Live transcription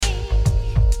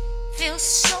feels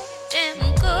so damn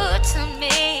good to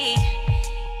me.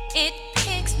 It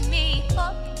picks me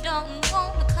up, don't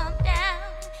wanna come down.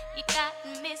 You got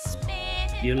me spinning.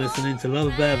 You're listening to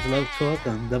LoveBabz, Love Talk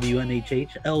on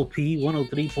WNHH LP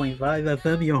 103.5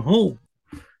 FM, your home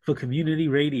for community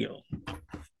radio.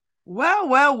 Well,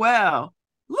 well, well.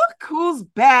 Look who's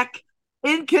back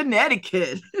in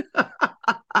Connecticut. Good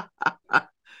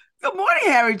morning,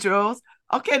 Harry Charles.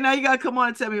 Okay, now you got to come on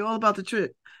and tell me all about the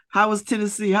trip. How was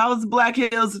Tennessee? How was the Black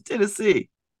Hills of Tennessee?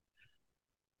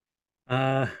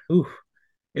 Ooh,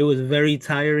 it was very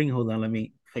tiring. Hold on, let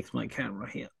me fix my camera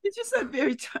here. You just said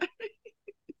very tired.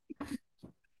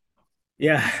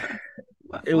 Yeah,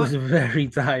 it was very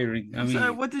tiring. I mean,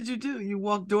 sorry, what did you do? You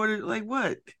walked door to like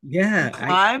what? Yeah, you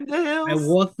climbed the hills. I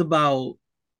walked about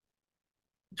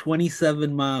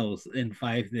 27 miles in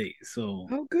 5 days. So,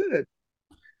 oh, good.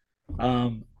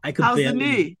 I could How's barely. The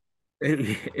knee?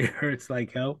 It hurts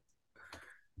like hell.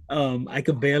 I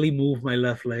could barely move my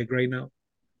left leg right now.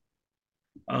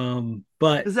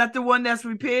 But is that the one that's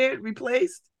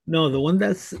replaced? No, the one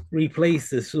that's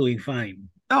replaced is doing fine.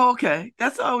 Oh, okay.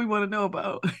 That's all we want to know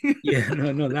about. Yeah,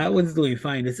 no, that one's doing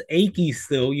fine. It's achy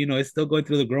still, it's still going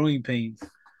through the growing pains.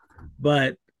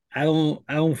 But I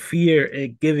don't fear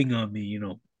it giving on me,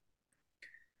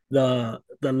 The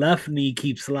left knee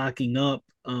keeps locking up.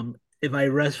 If I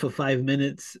rest for 5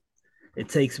 minutes, it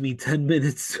takes me 10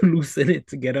 minutes to loosen it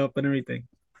to get up and everything.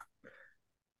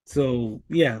 So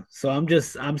yeah, so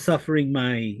I'm suffering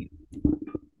my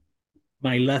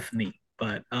left knee.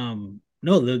 But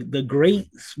no, the Great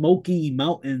Smoky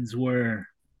Mountains were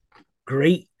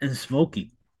great and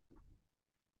smoky.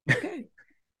 Okay.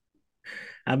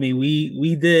 I mean, we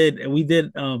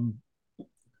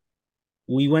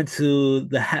went to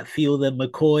the Hatfield and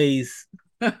McCoy's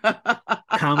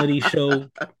comedy show.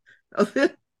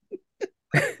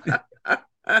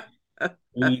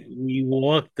 we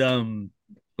walked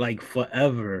like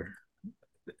forever.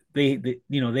 They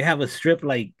they have a strip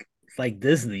like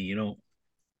Disney,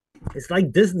 It's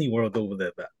like Disney World over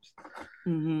there, Babz.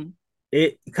 Mm-hmm.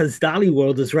 Because Dolly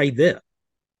World is right there.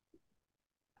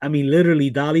 I mean, literally,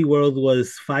 Dolly World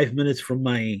was 5 minutes from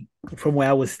where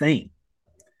I was staying.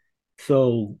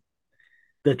 So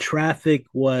the traffic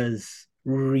was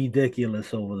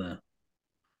ridiculous over there.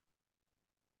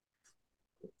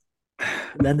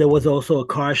 Then there was also a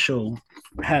car show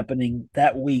happening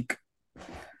that week.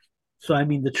 So I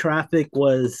mean, the traffic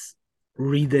was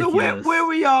ridiculous. So where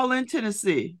were y'all in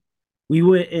Tennessee? We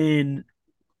were in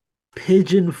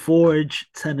Pigeon Forge,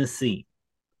 Tennessee.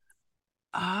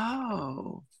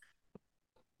 Oh.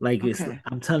 Like okay.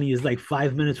 I'm telling you, it's like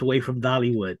 5 minutes away from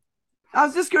Dollywood. I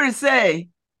was just going to say,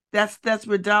 that's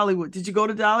where Dollywood. Did you go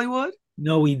to Dollywood?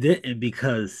 No, we didn't,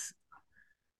 because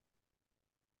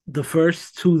the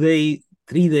first 3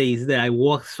 days that I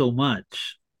walked so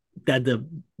much that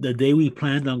the day we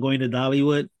planned on going to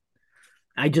Dollywood,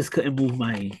 I just couldn't move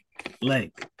my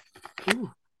leg. Ooh.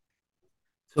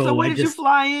 So where did you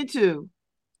fly into?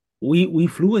 We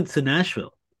flew into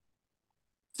Nashville.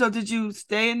 So did you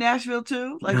stay in Nashville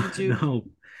too? Like no, did you? No,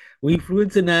 we flew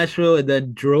into Nashville and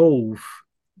then drove.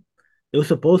 It was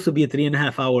supposed to be a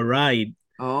 3.5 hour ride.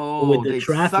 Oh, with the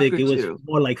traffic, it was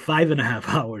more like 5.5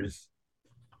 hours.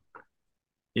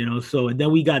 So and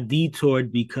then we got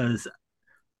detoured because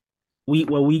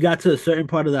when we got to a certain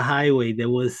part of the highway, there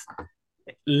was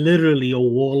literally a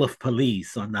wall of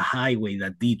police on the highway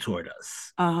that detoured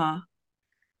us. Uh-huh.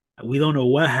 We don't know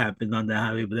what happened on the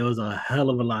highway, but there was a hell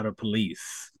of a lot of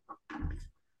police.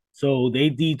 So they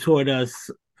detoured us.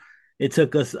 It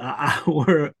took us an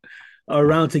hour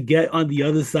around to get on the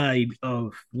other side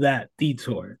of that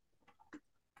detour.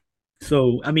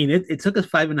 So, I mean, it took us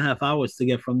 5.5 hours to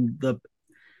get from the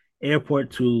airport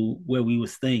to where we were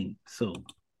staying. So,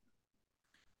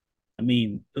 I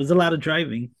mean, it was a lot of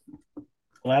driving.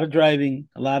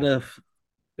 If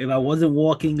I wasn't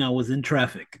walking, I was in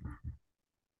traffic.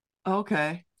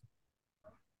 Okay.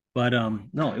 But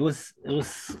no, it was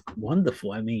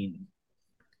wonderful. I mean,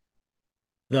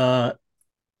 the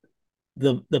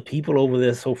people over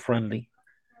there are so friendly.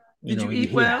 Did you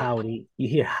eat well? Howdy. You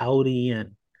hear howdy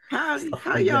and howdy.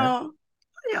 How y'all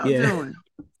doing?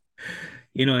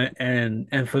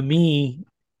 And for me,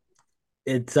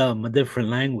 it's a different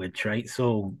language, right?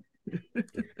 So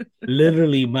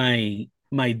literally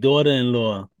my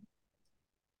daughter-in-law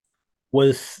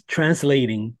was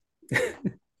translating.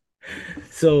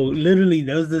 So literally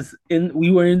there was this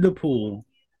we were in the pool.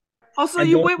 Oh, so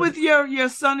you went with your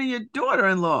son and your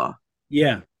daughter-in-law?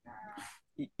 Yeah.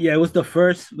 Yeah, it was the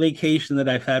first vacation that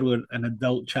I've had with an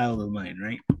adult child of mine,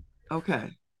 right?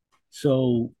 Okay.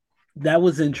 So that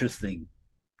was interesting.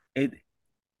 It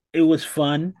was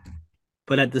fun.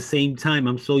 but at the same time,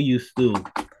 I'm so used to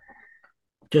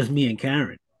just me and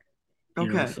Karen,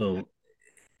 Okay. so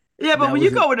Yeah, but that when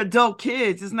you was go with adult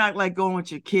kids, it's not like going with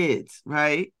your kids,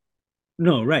 right?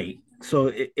 no, right.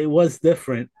 So it was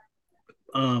different.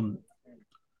 Um,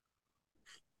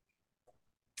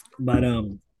 but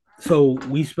so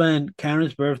we spent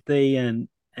Karen's birthday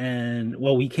and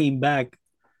well, we came back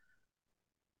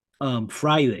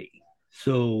Friday.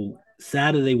 So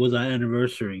Saturday was our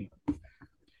anniversary.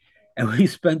 And we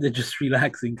spent it just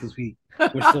relaxing because we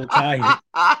were so tired.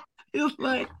 It's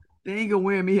like they ain't gonna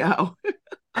wear me out.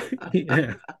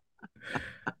 Yeah.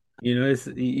 It's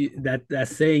that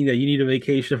saying that you need a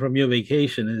vacation from your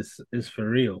vacation is for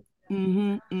real.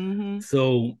 Mm-hmm. Mm-hmm.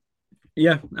 So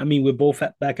yeah, I mean we're both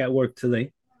back at work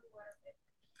today,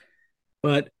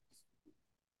 but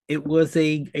it was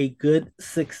a good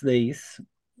 6 days.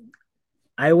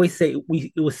 I always say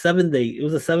it was 7 days. It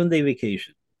was a 7 day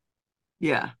vacation.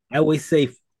 Yeah. I always say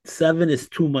seven is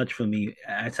too much for me.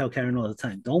 I tell Karen all the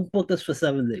time, don't book us for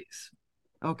 7 days.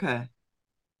 Okay.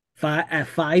 At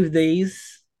 5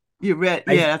 days, You read?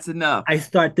 I Yeah, that's enough. I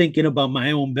start thinking about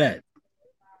my own bed.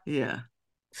 Yeah.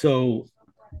 So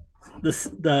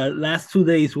the last 2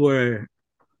 days were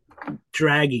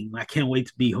dragging. I can't wait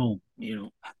to be home.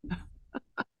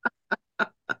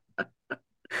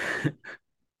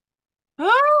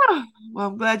 Ah, well,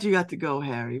 I'm glad you got to go,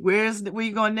 Harry. Where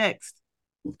you going next?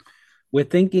 We're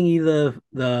thinking either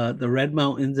the Red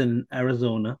Mountains in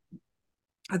Arizona,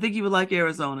 I think you would like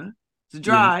Arizona. It's yeah,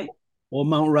 dry. or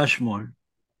Mount Rushmore.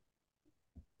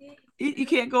 You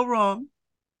can't go wrong.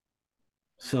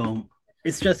 So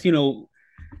it's just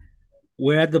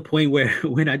we're at the point where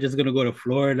we're not just gonna go to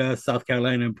Florida, South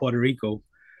Carolina, and Puerto Rico.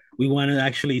 We want to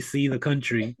actually see the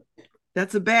country.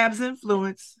 That's a Babz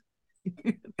influence.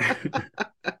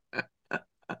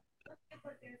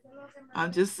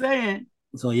 I'm just saying.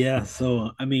 So yeah,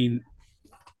 so I mean,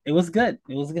 it was good.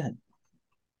 It was good.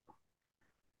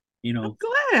 You I'm know,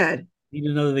 glad. need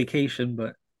another vacation,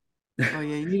 but Oh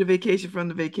yeah, you need a vacation from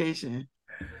the vacation.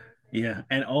 yeah.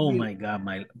 And oh my god,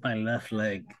 my left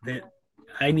leg. That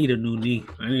I need a new knee.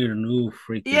 I need a new Yeah,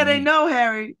 freaking they knee. know,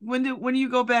 Harry. When do you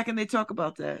go back and they talk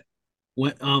about that?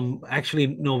 When actually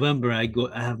November I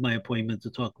have my appointment to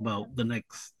talk about the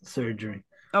next surgery.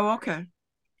 Oh, okay.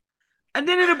 And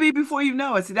then it'll be before you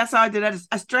know it. See, that's how I did.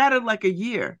 I straddled like a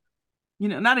year.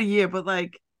 Not a year, but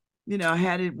like, I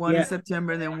had it one in Yeah,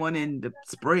 September and then one in the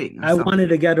spring or I wanted something.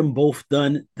 to get them both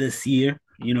done this year,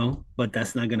 but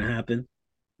that's not gonna happen.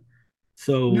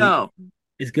 So No.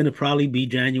 it's gonna probably be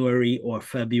January or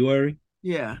February,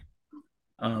 Yeah.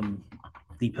 um,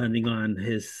 depending on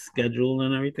his schedule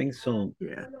and everything. So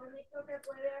Yeah.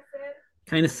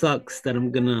 kind of sucks that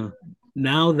I'm gonna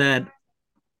now that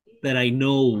I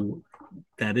know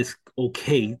that it's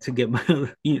okay to get my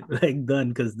leg done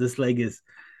because this leg is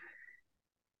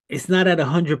it's not at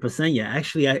 100% yet.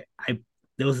 Actually, I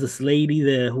there was this lady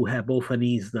there who had both her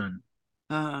knees done,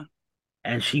 Uh-huh.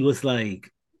 and she was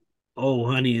like, "Oh,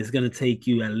 honey, it's gonna take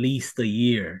you at least a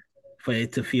year for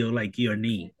it to feel like your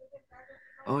knee."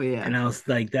 Oh And yeah. I was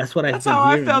like, "That's what I've That's been how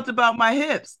I hearing." felt about my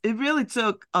hips. It really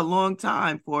took a long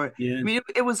time for it. Yeah, I mean,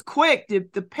 it was quick.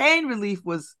 The pain relief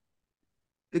was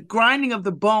the grinding of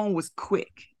the bone was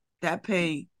quick. That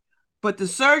pain, but the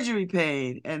surgery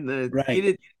pain and the get right,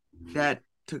 it that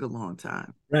took a long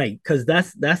time. right. Because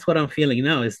that's what I'm feeling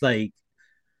now. It's like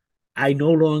I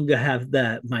no longer have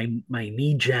that my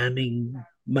knee jamming,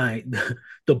 my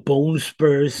the bone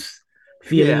spurs,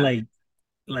 feeling Yeah,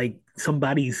 like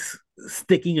somebody's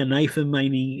sticking a knife in my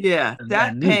knee, yeah, that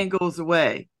that knee. pain goes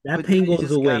away, That but now pain you goes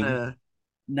just away. gotta.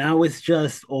 Now it's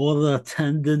just all the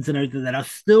tendons and everything that are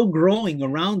still growing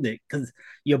around it because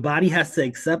your body has to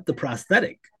accept the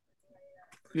prosthetic.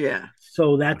 Yeah,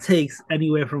 So that takes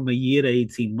anywhere from a year to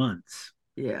 18 months,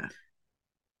 yeah,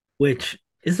 which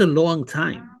is a long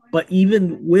time. But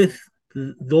even with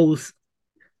those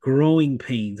growing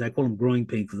pains, I call them growing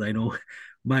pains because I know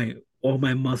my all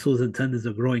my muscles and tendons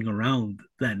are growing around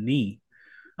that knee.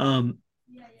 Um,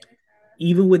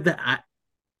 even with that,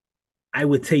 I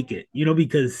would take it,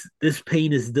 because this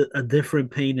pain is a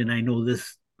different pain, and I know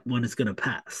this one is gonna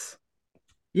pass.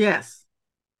 yes.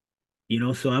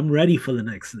 So I'm ready for the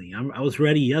next thing. I was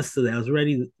ready yesterday. I was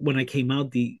ready when I came out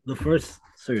the first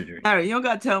surgery. Harry, you don't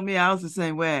gotta tell me I was the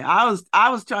same way. I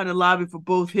was trying to lobby for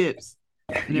both hips,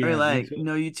 and they were Yeah, me like, too.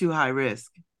 "No, you're too high risk.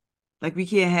 Like we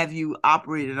can't have you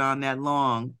operated on that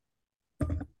long."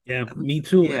 Yeah, me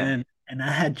too. Yeah, And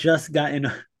I had just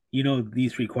gotten,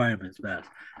 these requirements, Babz.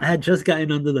 I had just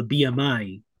gotten under the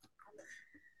BMI,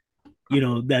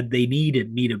 that they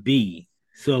needed me to be.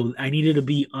 So I needed to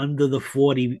be under the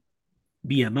 40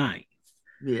 BMI.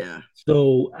 Yeah.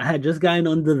 So I had just gotten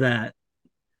under that,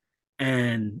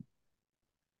 and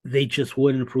they just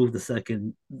wouldn't approve the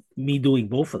second me doing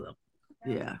both of them,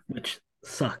 Yeah. which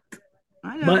sucked.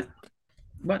 I know. But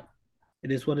but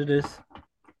it is what it is.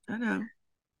 I know.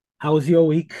 How was your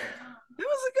week? It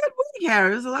was a good week,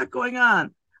 Harry. There's a lot going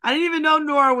on. I didn't even know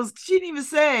Nora was, she didn't even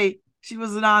say she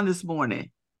wasn't on this morning.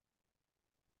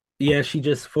 Yeah, she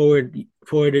just forwarded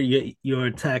your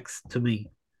text to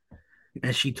me,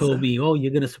 and she told So me, "Oh,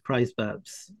 you're gonna surprise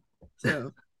Babz."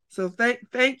 so so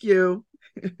thank you.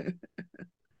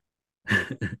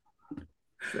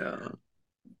 So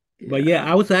But yeah,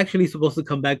 yeah. I was actually supposed to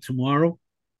come back tomorrow,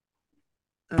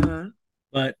 Uh-huh.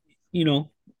 but you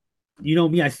know, you know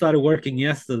me, I started working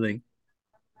yesterday,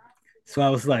 so I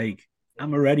was like,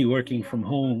 I'm already working from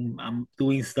home. I'm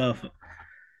doing stuff,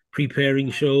 preparing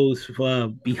shows for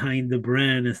behind the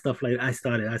brand and stuff like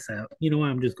that. I said, you know what,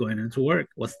 I'm just going into work.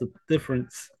 What's the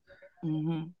difference?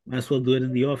 Hmm. Might as well do it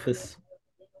in the office.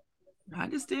 I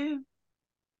understand.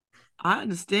 I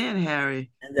understand,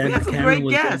 Harry. And We then had some Karen great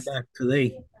was going guests. back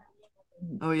today.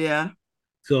 Oh yeah.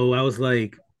 So I was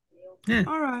like, yeah,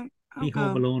 All right. I'll be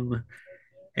home go. alone.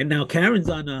 And now Karen's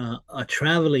on a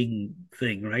traveling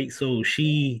thing, right? So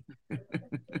she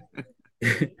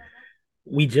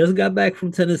we just got back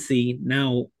from Tennessee.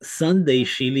 Now Sunday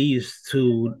she leaves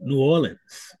to New Orleans.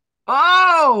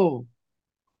 Oh,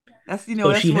 that's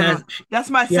So that's one of that's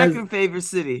my she has second favorite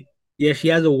city. yeah, she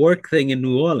has a work thing in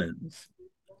New Orleans.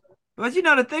 But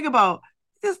the thing about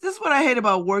this is what I hate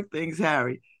about work things,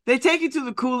 Harry. They take you to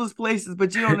the coolest places,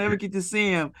 but you don't ever get to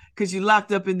see them because you're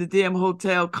locked up in the damn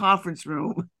hotel conference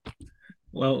room.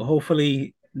 Well,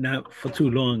 hopefully not for too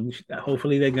long.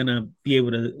 Hopefully they're gonna be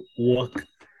able to walk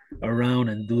around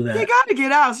and do You that. got to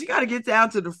get out. She got to get down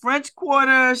to the French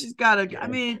Quarter. She's got to. I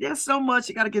mean, there's so much.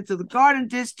 She got to get to the Garden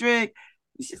District.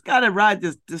 She's got to ride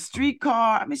the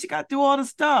streetcar. I mean, she got to do all the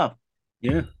stuff.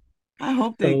 Yeah. I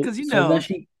hope they, So because so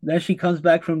then she comes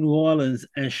back from New Orleans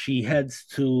and she heads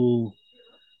to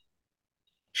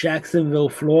Jacksonville,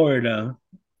 Florida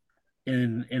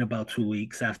in about 2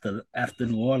 weeks after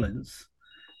New Orleans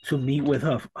to meet with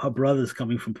her brothers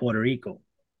coming from Puerto Rico.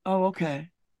 oh, okay.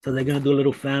 So they're gonna do a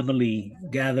little family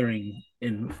gathering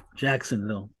in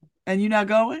Jacksonville. And you're not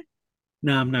going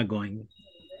No, I'm not going.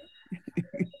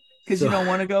 because you So don't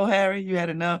want to go, Harry. You had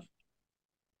enough.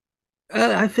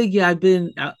 I think yeah, I've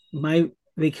been my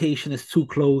vacation is too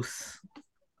close,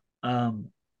 um,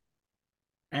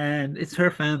 and it's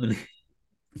her family.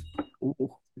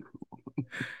 Ooh.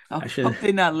 I I should hope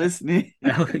they're not listening.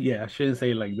 yeah, I shouldn't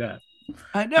say it like that.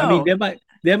 I I mean, know.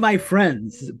 they're my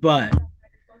friends, but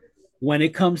when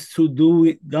it comes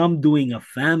to them doing a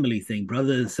family thing,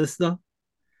 brother and sister,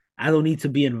 I don't need to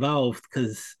be involved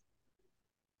because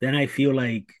then I feel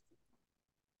like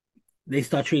they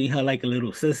start treating her like a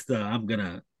little sister. I'm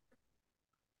gonna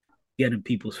get in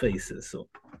people's faces. So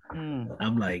Mm,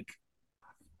 I'm like,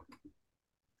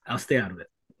 I'll stay out of it.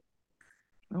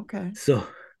 okay. So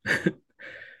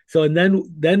so and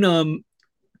then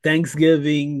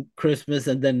Thanksgiving, Christmas,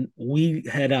 and then we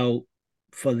head out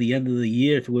for the end of the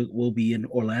year. We'll be in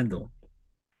Orlando.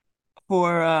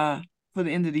 For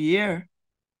the end of the year.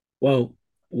 Well,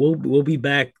 we'll be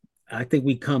back. I think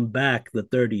we come back the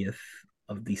 30th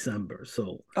of December.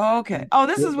 So Oh, okay. Oh,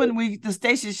 this is we'll, when the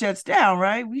station shuts down,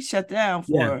 right? We shut down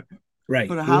yeah, for right.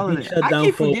 the We'll be holiday. shut I down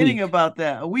keep for a forgetting week. about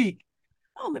that. A week.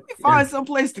 Oh, let me Yeah, find some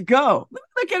place to go. Let me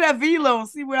look at that Velo and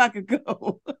see where I could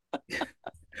go.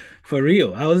 for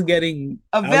real. A I was Velo. getting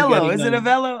Is it a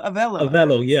Velo? A a Velo.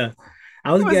 velo. Yeah,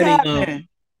 I was What's getting happening?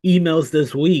 emails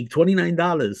this week.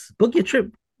 $29. Book your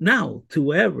trip now to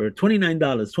wherever. $29.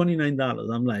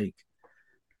 $29. I'm like,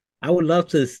 I would love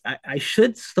to. I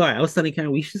should start. I was telling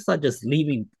Karen we should start just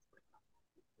leaving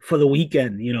for the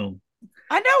weekend. I know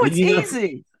it's Leaving up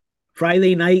easy.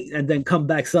 Friday night and then come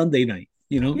back Sunday night.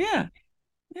 Yeah.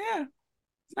 Yeah.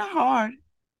 It's not hard.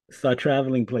 Start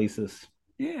traveling places.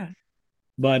 Yeah.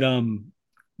 But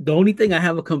the only thing I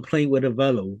have a complaint with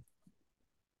Avello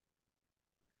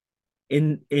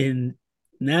in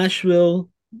Nashville,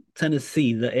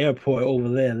 Tennessee, the airport over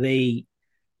there,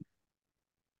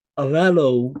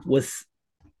 Avello was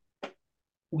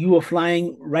we were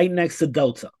flying right next to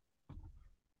Delta.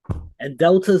 And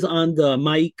Delta's on the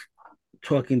mic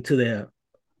talking to their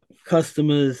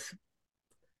customers.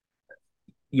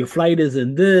 Your flight is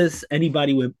in this.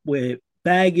 Anybody with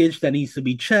baggage that needs to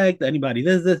be checked. Anybody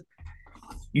this.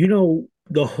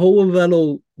 The whole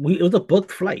Avello, it was a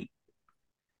booked flight.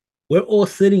 We're all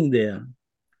sitting there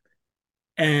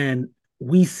and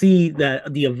we see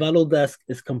that the Avello desk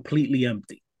is completely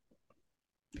empty.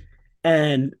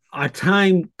 And our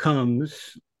time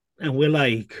comes and we're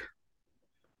like,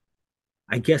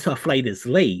 I guess our flight is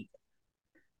late.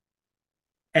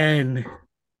 And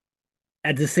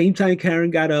at the same time,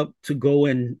 Karen got up to go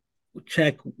and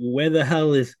check where the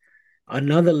hell is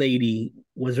another lady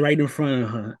was right in front of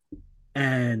her.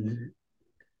 And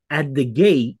at the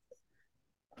gate,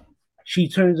 she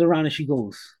turns around and she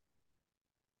goes,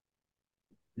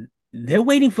 they're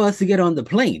waiting for us to get on the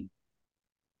plane.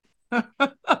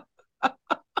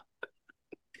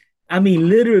 I mean,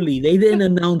 literally, they didn't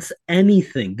announce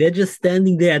anything. They're just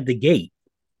standing there at the gate.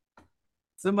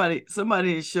 Somebody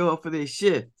didn't show up for their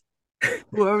shift.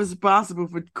 Whoever's responsible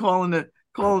for calling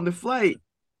the flight.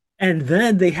 And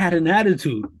then they had an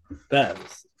attitude.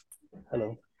 Babz.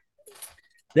 Hello.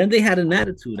 Then they had an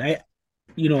attitude.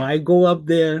 I go up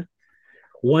there.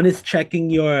 One is checking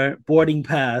your boarding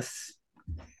pass.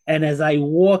 And as I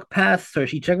walk past her,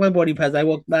 she checked my boarding pass. I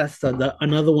walk past her.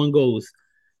 Another one goes,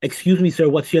 excuse me, sir,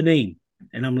 what's your name?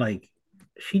 And I'm like,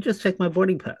 she just checked my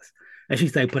boarding pass. And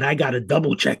she's like, but I got to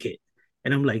double check it.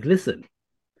 And I'm like, listen,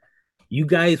 you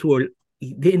guys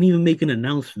didn't even make an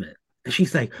announcement. And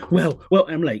she's like, well,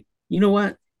 I'm like, you know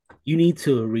what? You need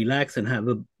to relax and have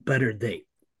a better day.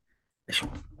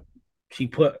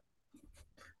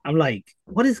 I'm like,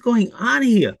 what is going on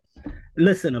here?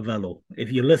 Listen, Avello,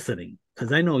 if you're listening,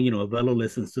 because I know, Avello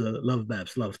listens to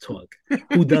LoveBabz, LoveTalk.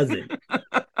 Who doesn't?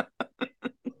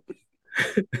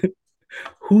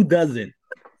 Who doesn't?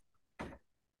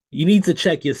 You need to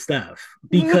check your staff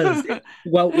because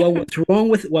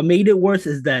what made it worse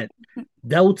is that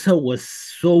Delta was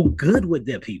so good with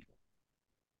their people.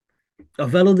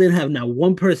 Avello didn't have not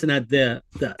one person at their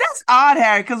desk. That's odd,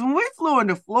 Harry, because when we flew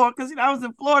into Florida, because I was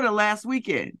in Florida last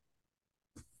weekend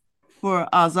for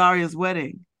Azaria's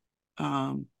wedding,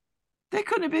 they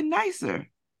couldn't have been nicer.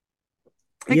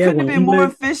 They couldn't have been more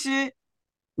efficient.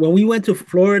 When we went to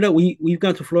Florida, we've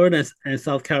gone to Florida and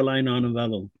South Carolina on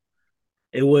Avello.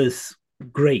 It was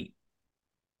great,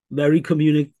 very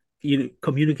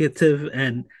communicative,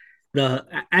 and when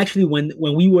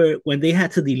they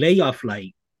had to delay our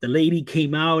flight, the lady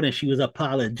came out and she was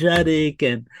apologetic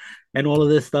and all of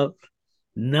this stuff.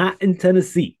 Not in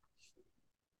Tennessee.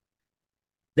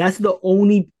 That's the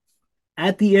only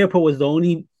at the airport was the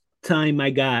only time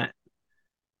I got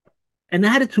an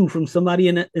attitude from somebody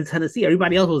in Tennessee.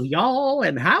 Everybody else was y'all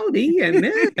and howdy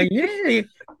and yeah.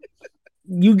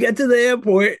 You get to the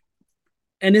airport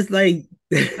and it's like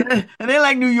and they're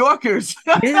like New Yorkers.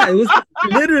 Yeah, it was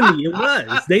literally it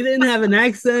was. They didn't have an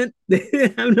accent. They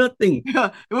didn't have nothing.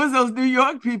 Yeah, it was those New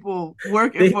York people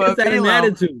working for had an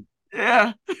attitude.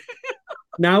 Yeah.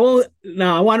 Now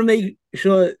I want to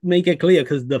make it clear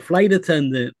because the flight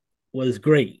attendant was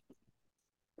great.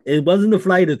 It wasn't the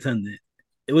flight attendant.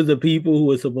 It was the people who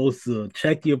were supposed to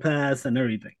check your pass and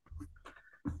everything.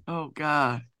 Oh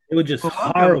God. It was just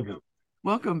horrible.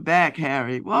 Welcome back,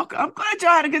 Harry. Welcome. I'm glad y'all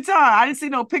had a good time. I didn't see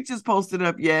no pictures posted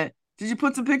up yet. Did you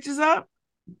put some pictures up?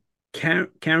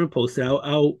 Karen posted.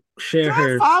 I'll share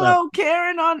her. Follow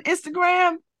Karen on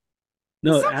Instagram.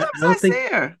 No, I don't think.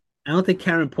 I don't think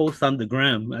Karen posts on the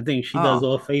gram. I think she does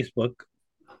all Facebook.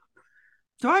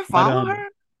 Do I follow her?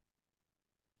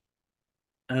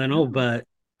 I don't know, but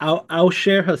I'll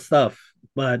share her stuff.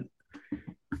 But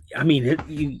I mean,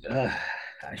 I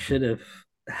should have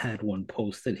had one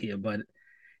posted here, but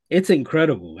it's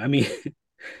incredible. I mean,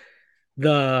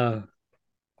 I'm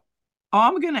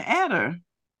gonna add her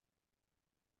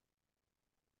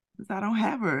because I don't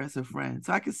have her as a friend,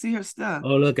 so I can see her stuff.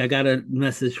 Oh, look, I got a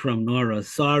message from Nora.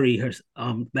 Sorry, her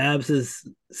Babz's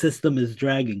system is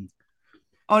dragging.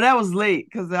 Oh, that was late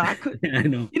because I couldn't. I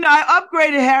know. I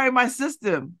upgraded Harry my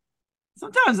system.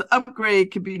 Sometimes an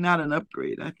upgrade could be not an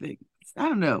upgrade. I think I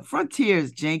don't know. Frontier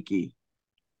is janky.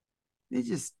 They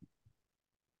just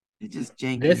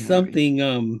janky. There's something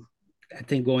I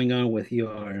think going on with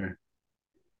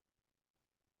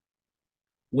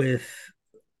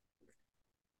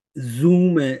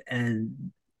Zoom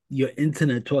and your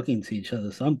internet talking to each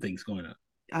other. Something's going on.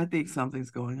 I think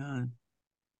something's going on.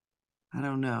 I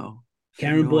don't know.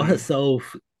 Karen bought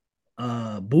herself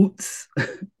boots.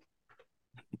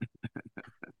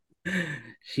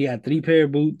 She had 3 pair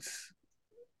of boots.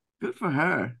 Good for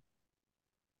her.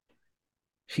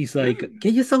 She's like,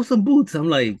 get yourself some boots. I'm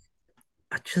like,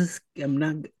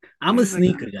 I'm a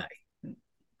sneaker guy.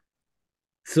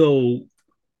 So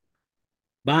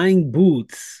buying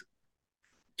boots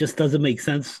just doesn't make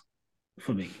sense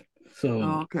for me. So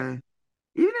okay.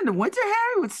 Even in the winter,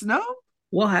 Harry, with snow?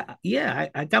 Well, I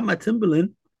got my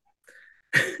Timberland.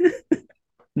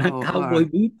 Not cowboy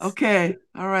boots. Okay.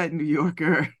 All right, New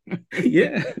Yorker.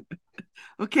 Yeah.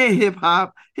 Okay, hip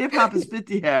hop. Hip hop is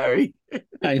 50, Harry.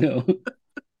 I know.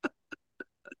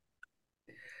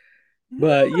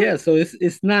 But yeah, so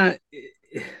it's not.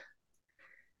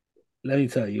 Let me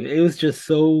tell you, it was just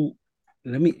so.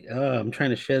 Let me. I'm trying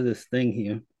to share this thing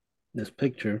here, this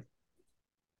picture.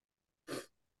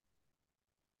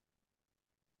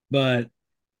 But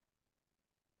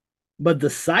the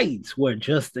sights were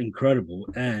just incredible,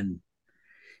 and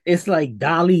it's like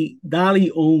Dolly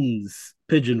owns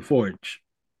Pigeon Forge.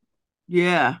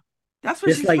 Yeah, that's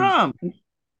where It's she's like, from.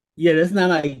 yeah, there's not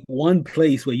like one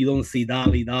place where you don't see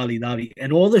Dolly,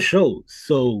 and all the shows.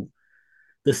 So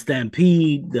the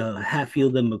Stampede, the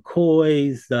Hatfield and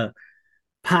McCoys, the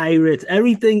Pirates,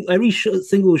 everything,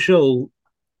 single show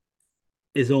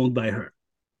is owned by her.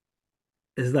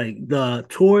 It's like the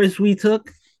tours we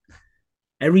took,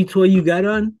 every tour you got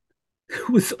on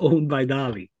was owned by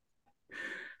Dolly.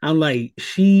 I'm like,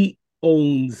 she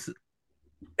owns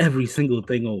every single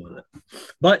thing over there.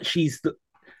 But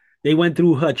they went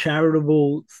through her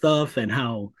charitable stuff and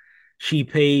how she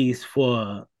pays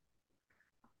for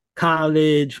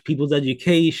college, people's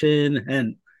education.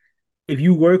 And if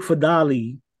you work for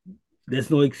Dolly, there's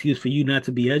no excuse for you not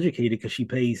to be educated because she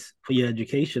pays for your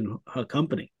education, her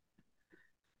company.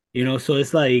 So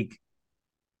it's like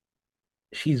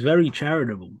she's very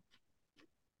charitable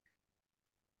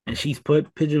and she's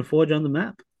put Pigeon Forge on the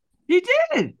map, She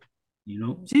did. you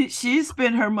know? She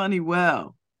spent her money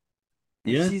well.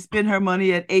 And Yeah. she spent her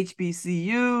money at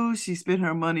HBCU. She spent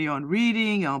her money on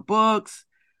reading, on books,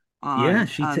 Yeah,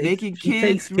 on making she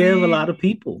takes kids care of a read. lot of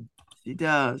people. She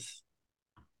does.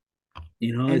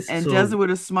 It's And does so it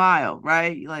with a smile,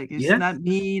 right? Like it's yeah. not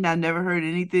mean. I never heard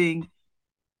anything,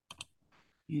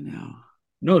 you know.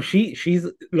 No, she's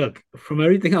look, from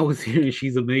everything I was hearing,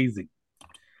 she's amazing.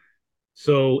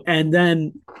 So, and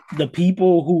then the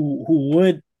people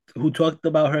who talked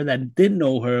about her that did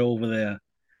know her over there,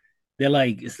 they're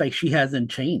like, it's like she hasn't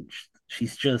changed.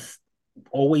 She's just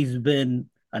always been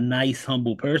a nice,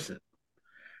 humble person.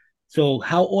 So,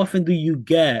 how often do you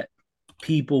get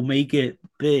people make it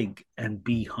big and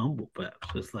be humble? Perhaps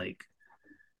it's like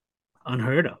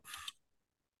unheard of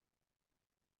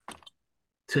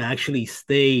to actually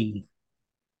stay,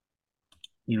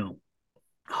 you know,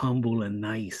 humble and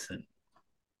nice. And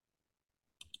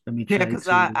let me Yeah, try because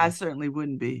I to. certainly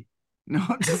wouldn't be. No,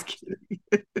 I'm just kidding.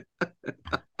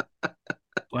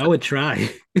 Well, I would try.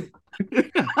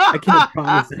 I can't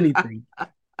promise anything.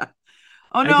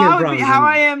 Oh I no, can't I would be promise how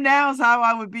I anything. am now is how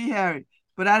I would be, Harry.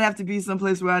 But I'd have to be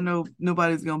someplace where I know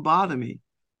nobody's gonna bother me.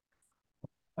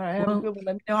 All right, have a Well, good one.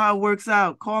 Let me know how it works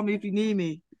out. Call me if you need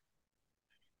me.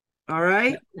 All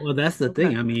right. that's the Okay.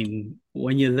 thing. I mean,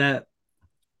 when you're that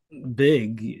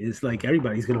big, it's like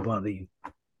everybody's gonna bother you.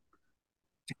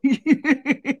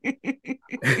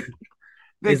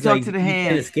 Vic, It's talk like to the you can't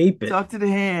hand. escape it. Talk to the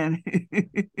hand.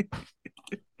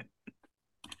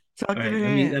 Talk All to right, the let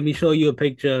hand. me show you a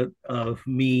picture of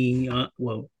me.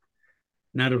 Well,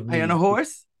 not of Are you on a me.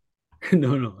 horse?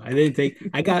 No, no, I didn't take.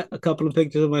 I got a couple of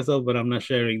pictures of myself, but I'm not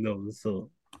sharing those.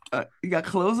 So, You got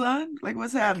clothes on? Like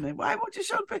what's happening? Why won't you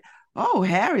show the pic? Oh,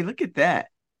 Harry, look at that.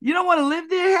 You don't want to live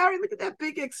there, Harry? Look at that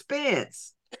big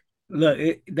expanse. look,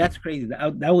 that's crazy.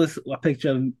 That was a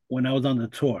picture of when I was on the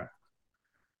tour.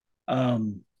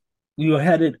 Um, we were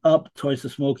headed up towards the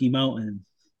Smoky Mountains,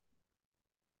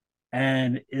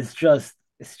 and it's just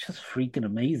freaking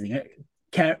amazing.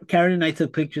 Karen and I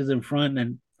took pictures in front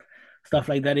and stuff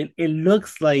like that. It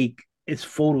looks like it's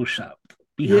photoshopped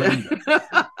Yeah. behind And us.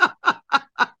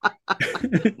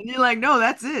 you're like, no,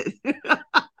 that's it.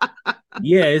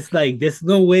 Yeah, it's like there's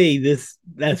no way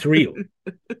that's real.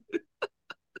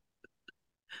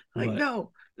 Like, But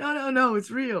no, no, no, no,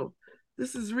 it's real.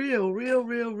 This is real, real,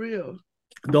 real, real.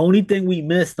 the only thing we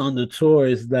missed on the tour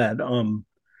is that on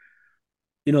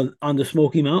the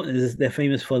Smoky Mountains, they're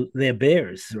famous for their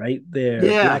bears, right? Their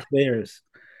Yeah. black bears.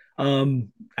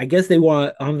 I guess they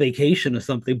were on vacation or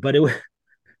something, but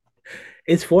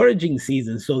it's foraging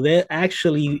season, so they're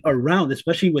actually around,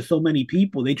 especially with so many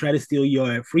people. They try to steal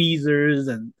your freezers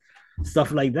and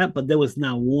stuff like that, but there was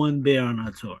not one bear on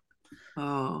our tour.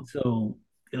 Oh, So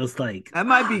it was like, that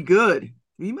might be good.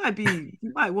 You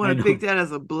might want I to pick know. that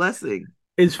as a blessing.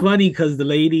 It's funny because the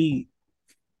lady,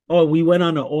 oh, we went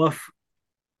on an off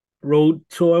road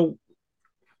tour.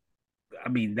 I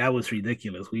mean, that was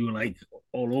ridiculous. We were like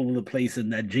all over the place in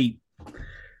that Jeep.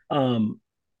 Um,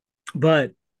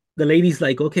 but the lady's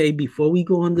like, okay, before we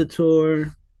go on the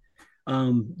tour,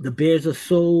 the bears are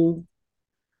so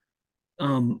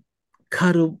um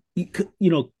cuddle,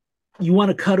 you want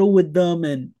to cuddle with them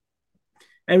and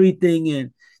everything,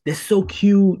 and they're so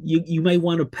cute. You might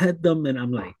want to pet them, and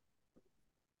I'm like,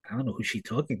 I don't know who she's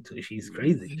talking to. She's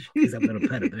crazy. She thinks I'm gonna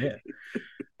pet a bear,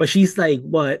 but she's like,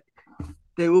 what?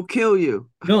 They will kill you.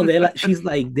 No, she's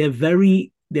like,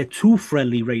 they're too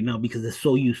friendly right now because they're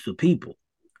so used to people.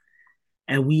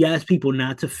 And we ask people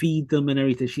not to feed them and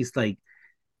everything. She's like,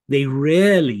 they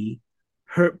rarely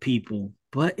hurt people.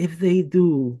 But if they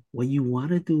do, what you want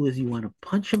to do is you want to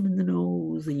punch them in the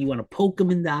nose and you want to poke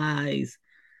them in the eyes.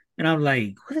 And I'm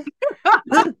like,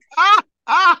 what?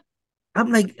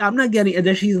 I'm like, I'm not getting. And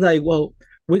then she's like, well,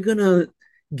 we're gonna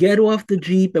get off the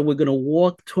Jeep and we're gonna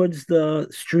walk towards the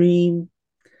stream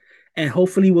and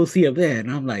hopefully we'll see a bear. And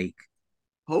I'm like,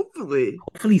 Hopefully.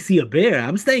 hopefully see a bear.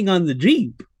 I'm staying on the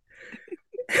Jeep.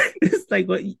 It's like,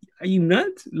 what, are you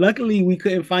nuts? Luckily, we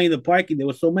couldn't find the parking. There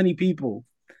were so many people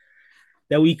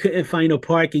that we couldn't find a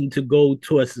parking to go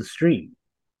towards the stream.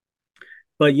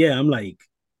 But yeah, I'm like,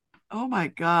 Oh my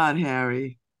God,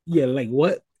 Harry. yeah, like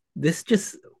what? This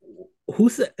just who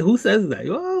says that?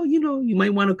 Oh, you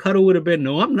might want to cuddle with a bear.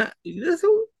 No, I'm not.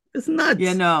 It's nuts.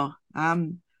 Yeah, no,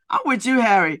 I'm with you,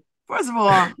 Harry. First of all,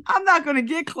 I'm not gonna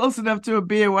get close enough to a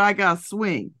bear where I gotta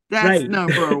swing. That's Right.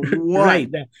 number one. Right.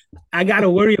 I gotta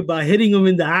worry about hitting him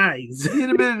in the eyes. Hit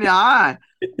him in the eye.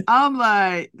 I'm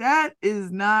like, that is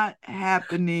not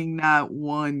happening, not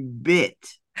one bit.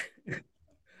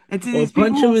 And to Or these people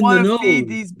punch him who in the want to feed nose.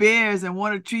 these bears and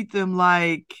want to treat them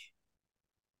like,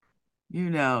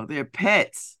 their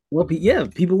pets. Well, yeah,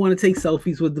 people want to take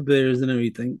selfies with the bears and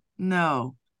everything.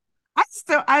 No.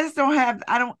 I just don't have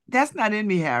that's not in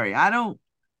me, Harry. I don't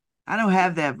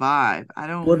have that vibe. I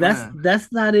don't Well, want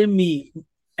that's not in me,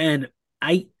 and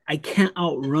I can't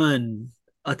outrun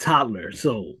a toddler,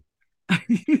 so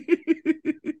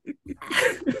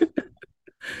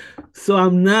so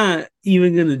I'm not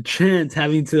even gonna chance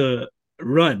having to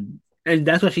run. And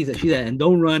that's what she said. She said, and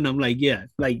don't run. I'm like, yeah,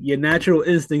 like your natural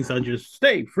instincts are just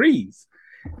stay, freeze.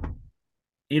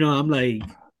 I'm like,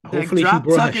 hopefully she drop,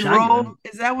 brought her tuck, and shotgun. roll.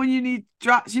 Is that when you need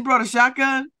drop? She brought a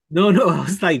shotgun? No, I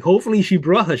was like, hopefully she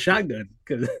brought her shotgun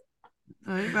because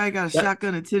Oh, everybody got a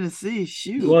shotgun in Tennessee.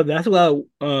 Shoot. well, that's why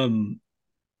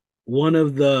one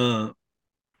of the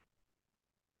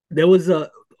there was a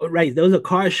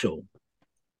car show,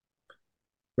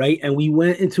 right? And we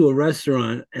went into a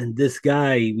restaurant, and this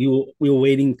guy, we were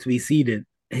waiting to be seated.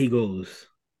 And he goes,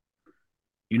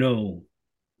 you know,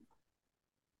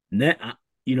 net,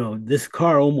 this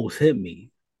car almost hit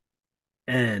me,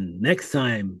 and next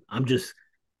time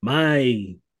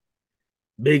my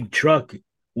big truck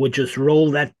would just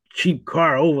roll that cheap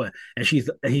car over. And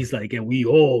he's like, and we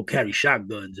all carry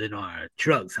shotguns in our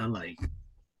trucks. I'm like,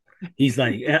 he's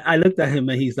like, I looked at him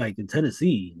and he's like, in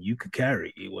Tennessee, you could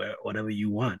carry whatever you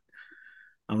want.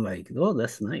 I'm like, oh,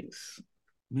 that's nice.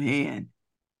 Man.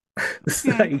 It's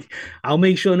like, I'll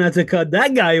make sure not to cut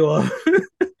that guy off.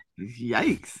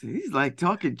 Yikes. He's like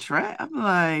talking trash. I'm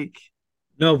like,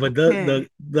 No, but okay.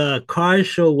 the car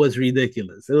show was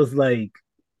ridiculous. It was like,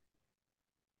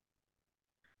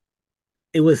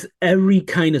 it was every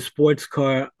kind of sports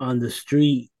car on the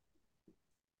street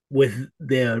with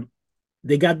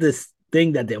they got this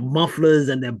thing that their mufflers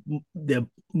and their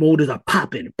motors are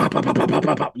popping, pop, pop, pop, pop, pop,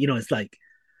 pop, pop. It's like,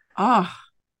 Oh,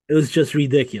 it was just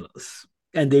ridiculous.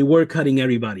 And they were cutting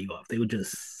everybody off. They were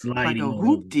just like a sliding all over.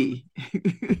 hoopty.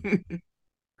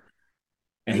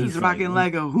 And He was he's like, rocking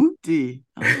like a hoopty.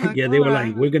 I'm like, yeah, they all were right.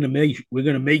 like, we're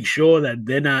gonna make sure that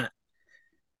they're not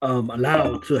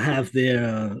allowed to have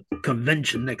their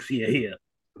convention next year here.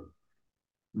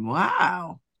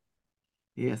 Wow.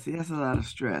 Yeah, see, that's a lot of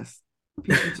stress.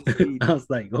 People just be I was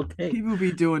like, okay. people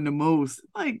be doing the most.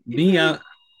 Like, Me,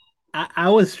 I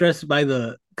was stressed by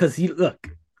because you look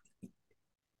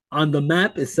on the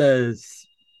map, it says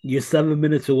you're 7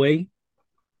 minutes away,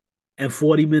 and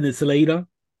 40 minutes later,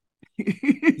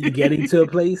 you get into a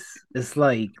place. It's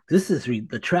like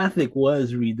the traffic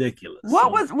was ridiculous.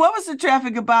 what was the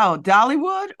traffic about?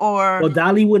 Dollywood or Well,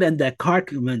 Dollywood and that car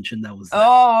convention that was there.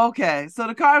 Oh, okay. So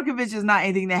the car convention is not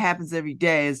anything that happens every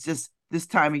day. It's just this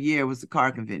time of year was the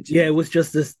car convention. Yeah, it was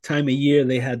just this time of year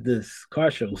they had this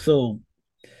car show. So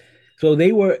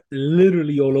they were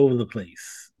literally all over the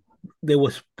place. There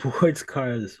were sports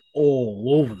cars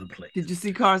all over the place. Did you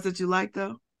see cars that you liked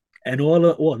though? And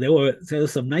there were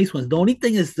some nice ones. The only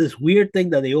thing is this weird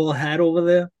thing that they all had over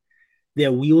there.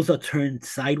 Their wheels are turned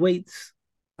sideways,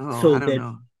 Oh, so I don't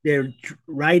know. they're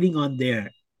riding on their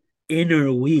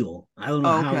inner wheel. I don't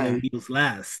know how their Okay. wheels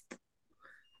last,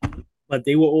 but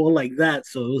they were all like that.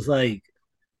 So it was like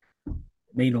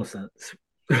made no sense.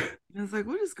 I was like,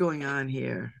 what is going on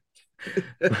here?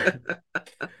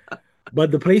 But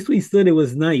the place we stood, it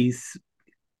was nice.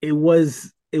 It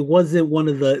wasn't one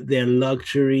of their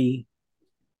luxury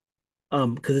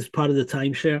because it's part of the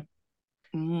timeshare.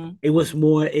 Mm-hmm. It was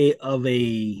more of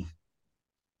a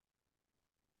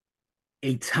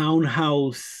a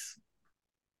townhouse,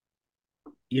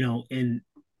 in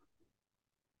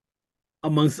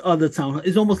amongst other town.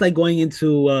 It's almost like going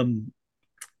into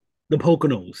the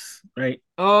Poconos, right?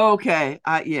 Okay.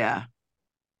 Yeah.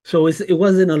 So it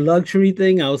wasn't a luxury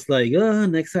thing. I was like,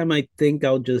 next time I think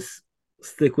I'll just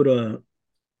stick with a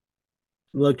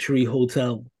luxury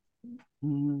hotel.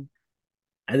 Mhm.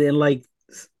 I didn't like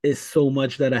it so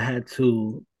much that I had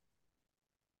to,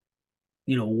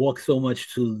 walk so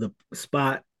much to the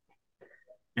spot.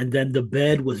 And then the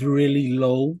bed was really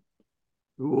low.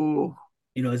 Ooh.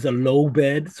 It's a low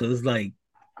bed. So it's like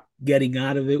getting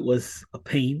out of it was a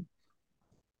pain.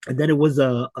 And then it was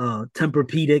a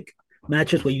Tempur-Pedic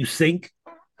mattress where you sink.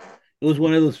 It was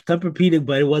one of those Tempur-Pedic,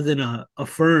 but it wasn't a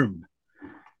firm.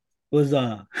 It was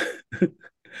a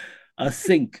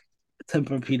sink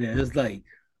Tempur-Pedic. It was like,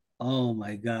 oh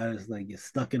my God, it's like you're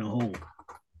stuck in a hole.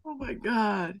 Oh my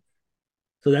God.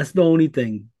 So that's the only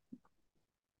thing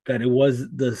that it was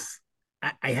this.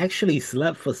 I actually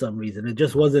slept for some reason. It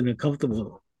just wasn't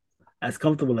as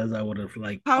comfortable as I would have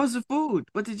liked. How was the food?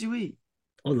 What did you eat?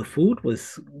 Oh, the food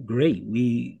was great.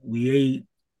 We ate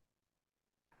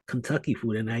Kentucky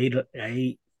food, and I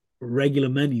ate regular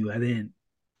menu. I didn't,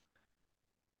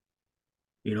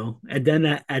 And then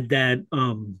at that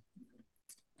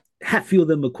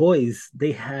Hatfield and McCoy's,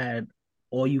 they had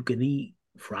all you can eat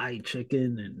fried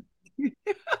chicken, and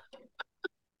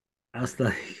I was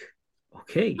like,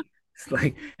 okay. It's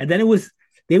like, and then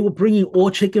they were bringing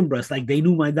all chicken breasts, like they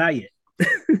knew my diet.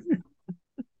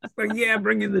 It's like, yeah,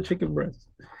 bring in the chicken breast.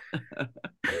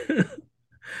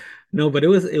 No, but it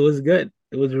was good.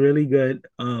 It was really good.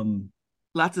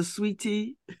 Lots of sweet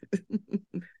tea.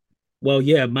 Well,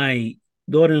 yeah, my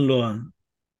daughter-in-law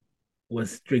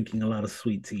was drinking a lot of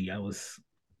sweet tea.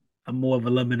 I'm more of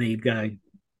a lemonade guy.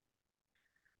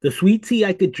 The sweet tea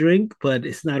I could drink, but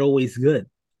it's not always good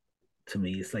to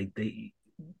me. It's like they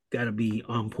gotta be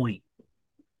on point.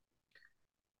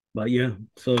 But yeah,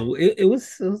 so it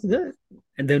was good.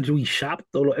 And then we shopped.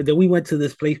 And then we went to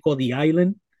this place called the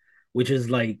Island, which is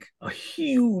like a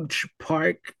huge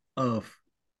park of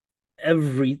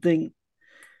everything.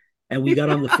 And we got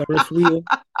on the Ferris wheel.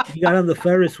 We got on the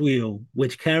Ferris wheel,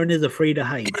 which Karen is afraid of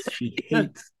heights. She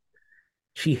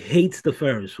hates the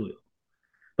Ferris wheel.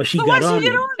 But she So why got should on you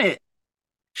get it. on it?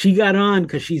 She got on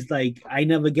because she's like, I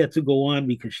never get to go on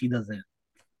because she doesn't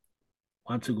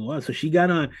want to go on. So she got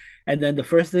on. And then the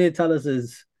first thing they tell us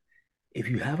is if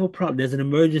you have a problem, there's an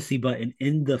emergency button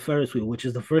in the Ferris wheel, which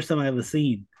is the first time I ever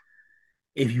seen.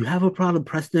 If you have a problem,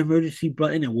 press the emergency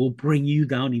button and we'll bring you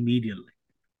down immediately.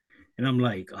 And I'm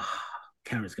like, oh,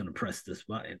 Karen's gonna press this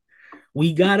button.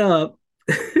 We got up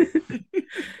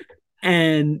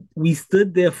and we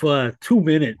stood there for 2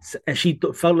 minutes, and she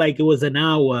felt like it was an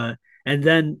hour. And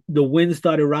then the wind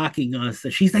started rocking us,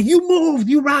 and she's like, "You moved,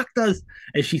 you rocked us."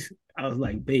 And I was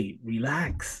like, "Babe,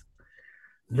 relax.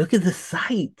 Look at the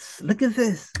sights. Look at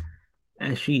this."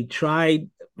 And she tried.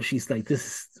 She's like,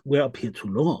 we're up here too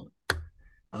long."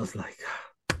 I was like,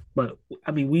 but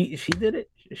I mean, she did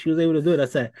it. She was able to do it. I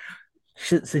said,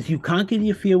 since you conquered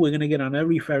your fear, we're gonna get on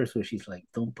every Ferris wheel. She's like,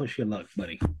 don't push your luck,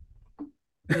 buddy.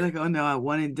 You're like, oh no, I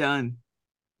one and done.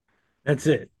 That's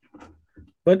it.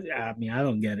 But I mean, I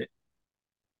don't get it.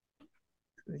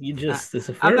 It's a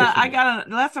I'm Ferris not. I wheel. got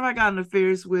the last time I got on the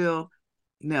Ferris wheel.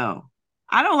 No,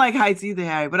 I don't like heights either,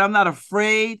 Harry. But I'm not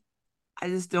afraid. I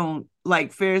just don't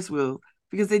like Ferris wheel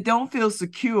because they don't feel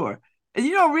secure, and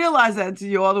you don't realize that until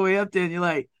you're all the way up there, and you're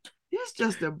like, "There's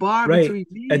just a bar Right. between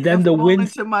me And then and the falling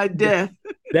wind, to my death."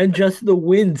 then just the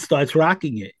wind starts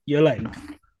rocking it. You're like,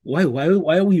 why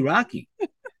are we rocking?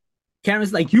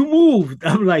 Karen's like, you moved.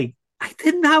 I'm like, I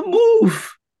did not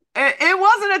move. It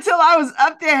wasn't until I was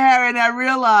up there, Harry, and I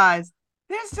realized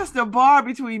there's just a bar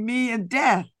between me and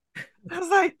death. I was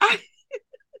like, it's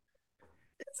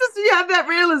just you have that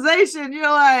realization. You're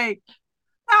like,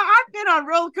 I've been on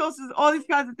roller coasters, all these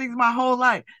kinds of things my whole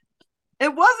life.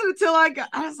 It wasn't until I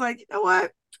was like, you know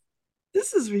what?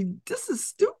 This is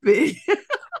stupid.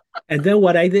 And then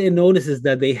what I didn't notice is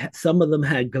that some of them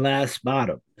had glass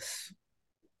bottoms.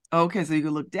 Okay, so you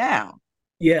can look down.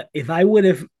 Yeah, if I would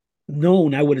have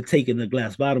known, I would have taken the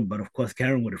glass bottom, but of course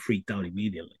Karen would have freaked out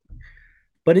immediately.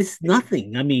 But it's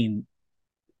nothing. I mean,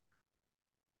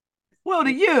 Well,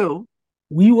 to you,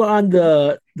 we were on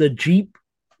the Jeep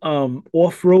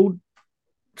off-road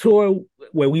tour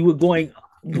where we were going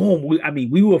boom.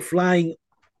 We were flying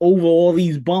over all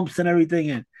these bumps and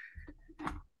everything,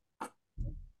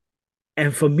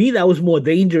 and for me that was more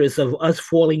dangerous of us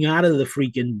falling out of the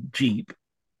freaking Jeep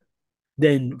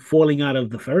than falling out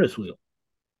of the Ferris wheel.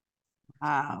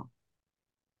 wow.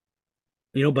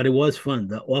 But it was fun.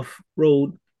 The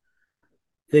off-road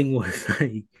thing was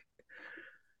like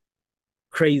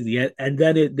crazy. And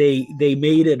then they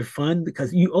made it fun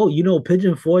because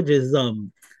Pigeon Forge is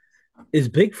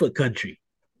Bigfoot country.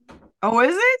 Oh,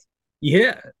 is it?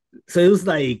 Yeah. So it was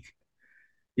like,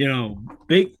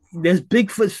 there's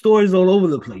Bigfoot stores all over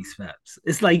the place, Babz.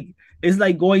 It's like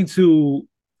going to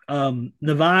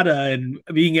Nevada and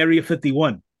being Area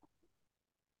 51.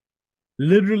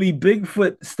 Literally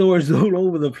Bigfoot stores all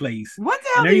over the place. What the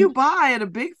hell do you buy at a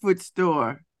Bigfoot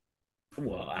store?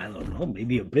 Well, I don't know,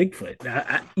 maybe a Bigfoot.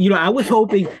 I was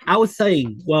hoping, I was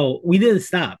saying, well, we didn't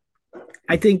stop.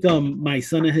 I think my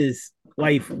son and his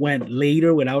wife went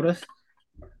later without us.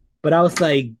 But I was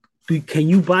like, can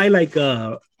you buy like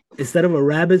instead of a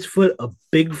rabbit's foot, a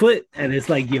Bigfoot? And it's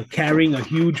like you're carrying a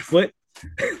huge foot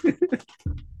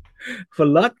for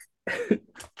luck.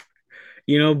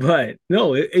 But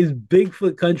no, it's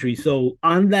Bigfoot country. So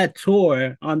on that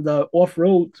tour, on the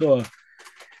off-road tour,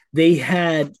 they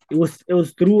had it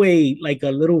was through a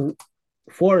little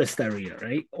forest area,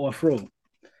 right? Off-road.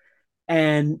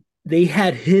 And they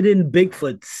had hidden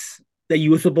Bigfoots that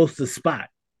you were supposed to spot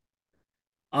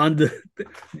on the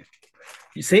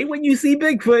you say when you see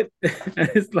Bigfoot,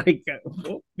 it's like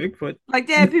Bigfoot. Like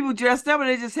they had people dressed up, and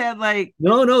they just had like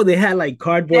no, they had like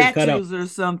cardboard statues or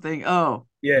something. Oh,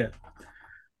 yeah,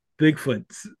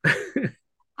 Bigfoots.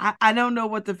 I don't know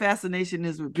what the fascination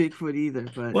is with Bigfoot either,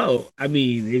 but well, I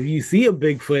mean, if you see a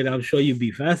Bigfoot, I'm sure you'd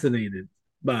be fascinated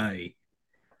by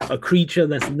a creature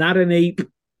that's not an ape,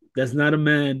 that's not a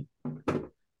man.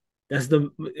 That's a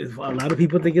lot of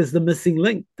people think it's the missing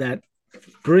link, that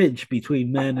bridge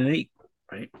between man and ape,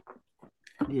 right?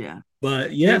 Yeah.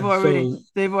 But yeah,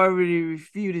 they've already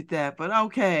refuted that, but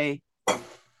okay.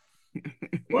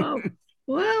 well,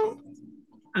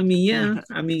 I mean, yeah.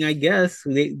 I mean, I guess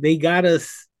they got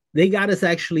us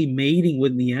actually mating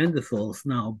with Neanderthals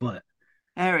now, but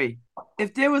Harry,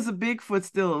 if there was a Bigfoot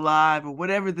still alive or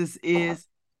whatever this is,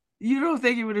 you don't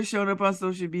think he would have shown up on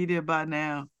social media by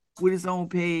now with his own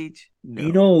page?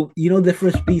 No.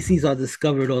 Different species are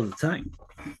discovered all the time.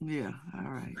 Yeah, all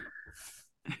right.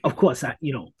 Of course, I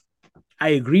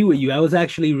agree with you. I was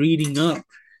actually reading up.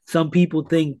 Some people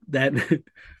think that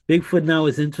Bigfoot now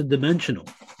is interdimensional.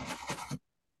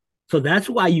 So that's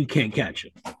why you can't catch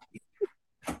him.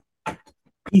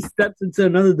 He steps into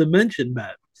another dimension,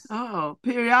 Babz. Oh,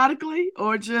 periodically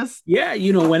or just? Yeah,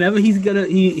 whenever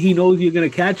he knows you're gonna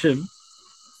catch him.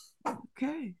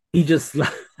 Okay. He just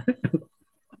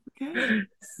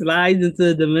slides into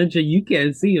a dimension you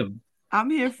can't see him. I'm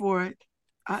here for it.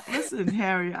 Listen,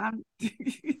 Harry, I'm.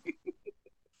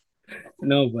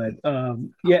 No, but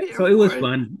yeah. So it was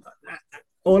fun.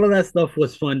 All of that stuff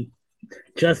was fun.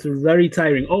 Just very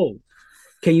tiring. Oh,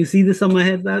 can you see this on my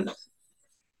head?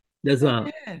 There's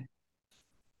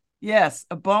yes,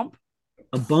 a bump.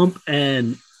 A bump,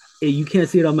 and you can't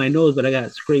see it on my nose, but I got a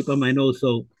scrape on my nose.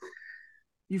 So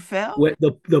you fell? Where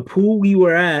the pool we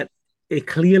were at, it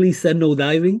clearly said no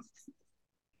diving.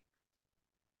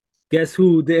 Guess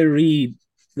who didn't read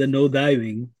the no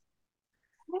diving?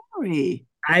 Sorry.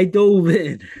 I dove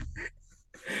in,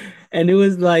 and it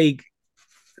was like,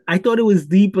 I thought it was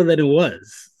deeper than it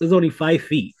was. It was only 5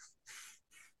 feet.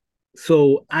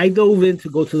 So I dove in to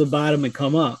go to the bottom and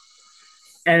come up.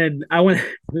 And I went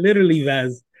literally,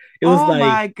 Vaz. It was like, oh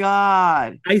my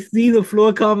God. I see the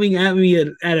floor coming at me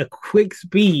at a quick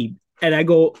speed. And I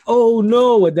go, oh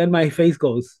no. And then my face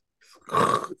goes,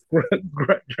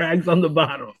 drags on the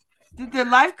bottom. Did the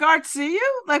lifeguard see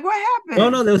you? Like, what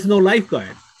happened? No, there was no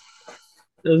lifeguard.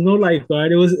 There was no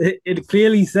lifeguard. It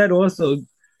clearly said also,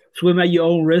 swim at your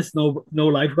own risk, no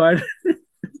lifeguard.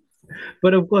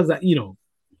 But of course, I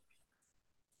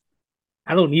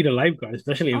don't need a lifeguard,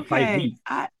 especially in 5 feet.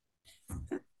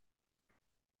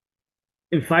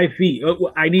 In 5 feet,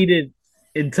 I needed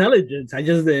intelligence. I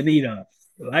just didn't need a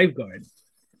lifeguard.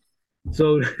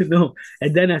 So no,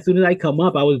 and then as soon as I come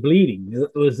up, I was bleeding.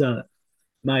 It was the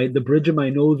bridge of my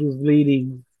nose was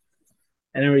bleeding,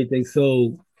 and everything.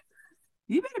 So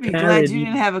you better be glad you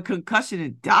didn't have a concussion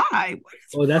and die.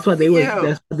 Oh, that's what they were.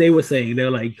 That's what they were saying.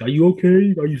 They're like, "Are you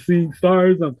okay? Are you seeing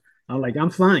stars?" I'm like, "I'm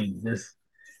fine.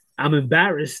 I'm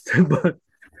embarrassed, but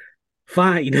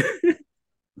fine."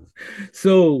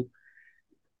 So,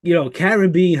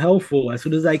 Karen being helpful. As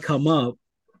soon as I come up,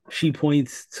 she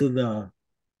points to the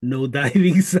no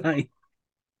diving sign.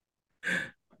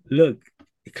 Look,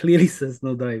 it clearly says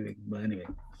no diving. But anyway,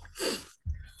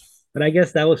 but I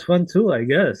guess that was fun too. I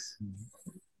guess.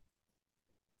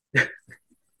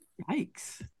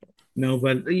 Yikes. No,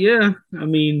 but yeah, I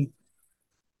mean,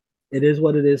 it is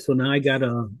what it is. So now I got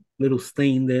a little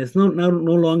stain there. It's no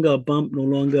longer a bump, no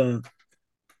longer,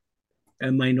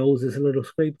 and my nose is a little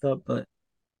scraped up, but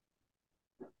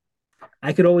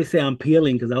I could always say I'm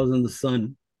peeling because I was in the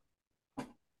sun.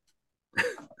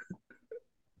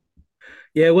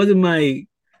 Yeah, it wasn't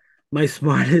my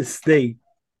smartest thing.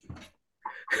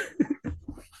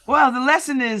 Well, the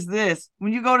lesson is this: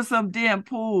 when you go to some damn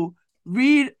pool,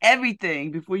 read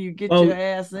everything before you get your Well,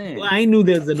 ass in. I knew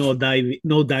there's a no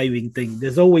diving thing.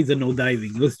 There's always a no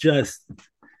diving. It was just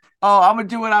Oh, I'm gonna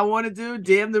do what I want to do.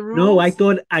 Damn the no. I rules.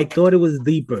 thought I thought it was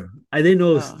deeper. I didn't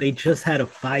know Oh, they just had a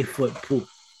 5 foot pool.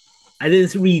 I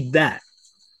didn't read that.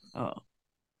 oh,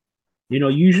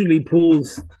 Usually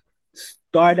pools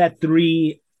start at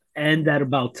 3, end at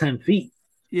about 10 feet.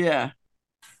 yeah.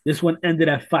 This one ended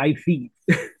at 5 feet.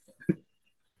 I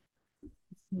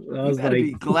You was better like,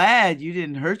 be glad you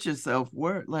didn't hurt yourself.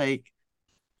 Work like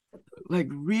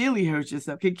really hurt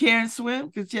yourself. Can Karen swim?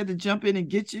 Because she had to jump in and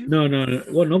get you. no, no, no.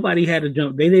 Well, nobody had to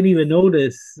jump. They didn't even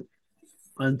notice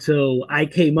until I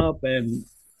came up and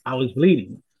I was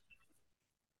bleeding.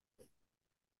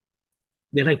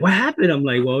 They're like, "What happened?" I'm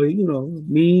like, "Well,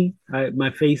 my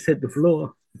face hit the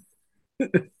floor.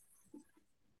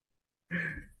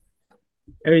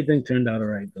 Everything turned out all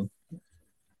right though,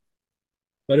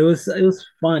 but it was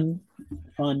fun,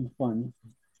 fun, fun.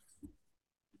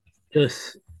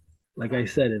 Just like I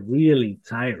said, it's really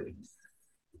tiring.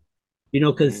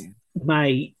 Because Yeah.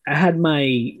 I had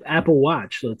my Apple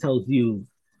Watch, so it tells you.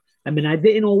 I mean, I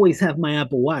didn't always have my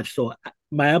Apple Watch, so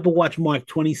my Apple Watch marked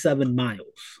 27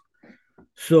 miles.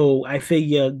 So I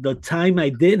figure the time I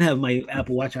didn't have my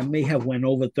Apple Watch, I may have went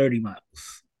over 30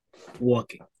 miles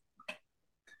walking.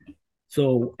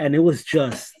 So, and it was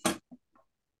just a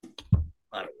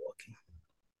lot of walking.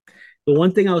 The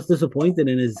one thing I was disappointed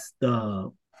in is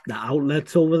the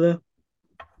outlets over there.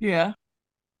 Yeah.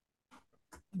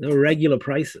 They're regular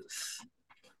prices.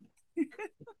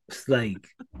 It's like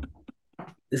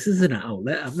this isn't an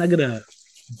outlet. I'm not gonna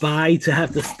buy to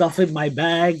have to stuff in my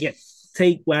bag and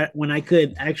take when I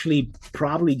could actually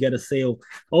probably get a sale.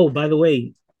 Oh, by the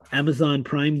way, Amazon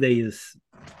Prime Day is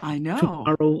I know.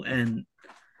 tomorrow and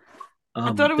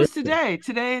I thought it was Thursday.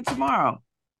 today and tomorrow.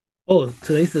 Oh,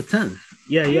 today's the 10th.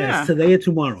 Yeah, yeah, it's Yeah. today and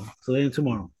tomorrow. Today and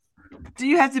tomorrow. Do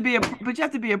you have to be but you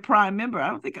have to be a Prime member. I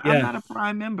don't think I'm Yeah, not a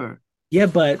Prime member. yeah,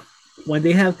 but when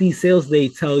they have these sales, they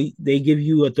give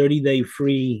you a 30-day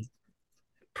free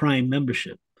Prime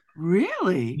membership.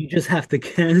 Really? You just have to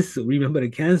cancel. Remember to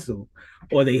cancel,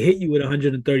 or they hit you with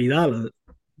 $130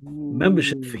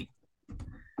 membership Ooh. fee.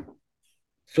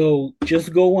 So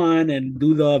just go on and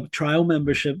do the trial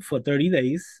membership for 30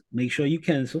 days. Make sure you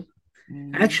cancel.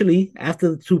 Mhm. Actually, after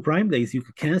the 2 Prime days, you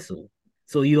could cancel.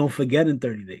 So you don't forget in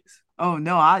 30 days. Oh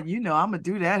no, I'm gonna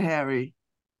do that, Harry.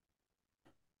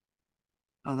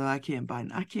 Although I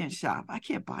can't shop. I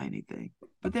can't buy anything.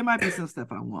 But there might be some stuff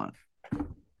I want.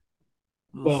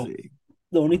 We'll Well, see.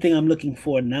 the only thing I'm looking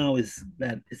for now is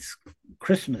that it's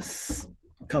Christmas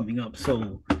coming up.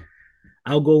 So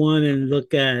I'll go on and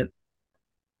look at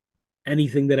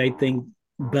anything that I think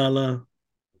Bella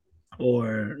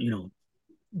or,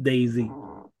 Daisy.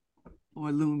 Or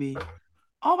Lumi.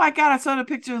 Oh my God, I saw the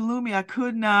picture of Lumi. I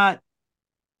could not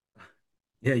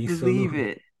Yeah, you still believe know.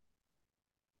 it.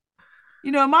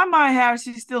 In my mind, Harry,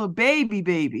 she's still a baby.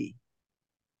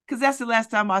 Because that's the last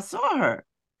time I saw her.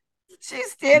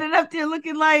 She's standing up there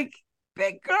looking like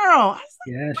big girl. I was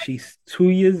Yeah, she's 2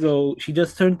 years old. She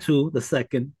just turned two, the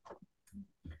second.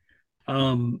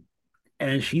 Um,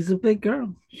 and she's a big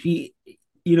girl. She's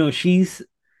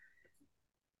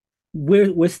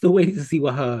we're still waiting to see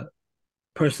what her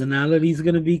personality is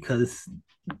gonna be because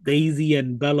Daisy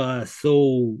and Bella are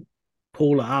so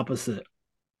polar opposite.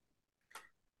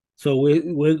 So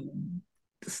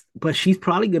but she's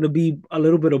probably gonna be a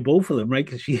little bit of both of them, right?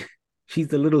 Because she's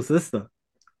the little sister,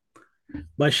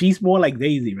 but she's more like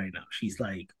Daisy right now. She's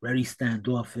like very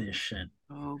standoffish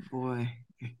oh boy.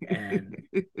 and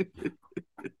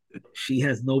she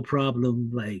has no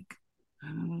problem like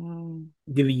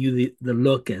giving you the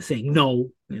look and saying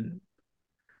no. And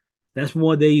that's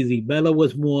more Daisy. Bella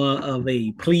was more of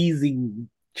a pleasing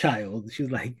child. She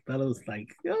was like, Bella was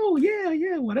like, oh, yeah,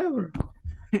 yeah, whatever.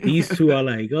 These two are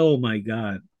like, oh my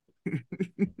God.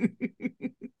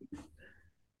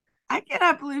 I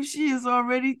cannot believe she is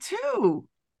already two.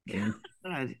 Yeah.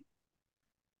 God.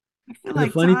 I feel And the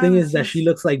like funny thing time is is that she just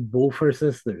looks like both her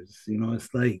sisters.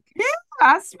 It's like, yeah.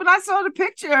 When I saw the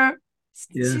picture,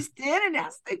 yeah, she's standing there. I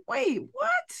was like, wait,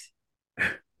 what? I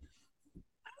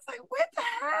was like, what the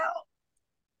hell?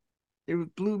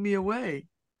 It blew me away.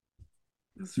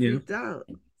 I was yeah. freaked out.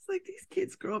 It's like these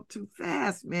kids grow up too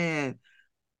fast, man.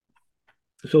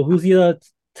 So who's your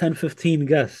 10-15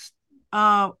 guest?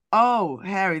 Oh,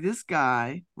 Harry, this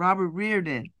guy, Robert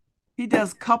Reardon, he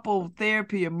does couple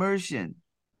therapy immersion.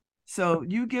 So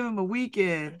you give him a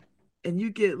weekend and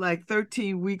you get like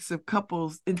 13 weeks of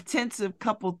intensive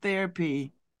couple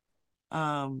therapy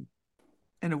in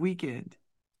a weekend.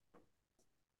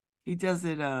 He does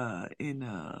it in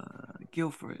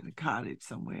Guilford, a cottage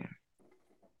somewhere.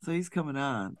 So he's coming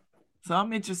on. So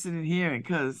I'm interested in hearing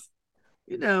because,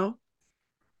 you know,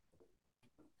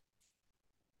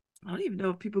 I don't even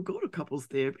know if people go to couples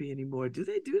therapy anymore. Do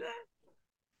they do that?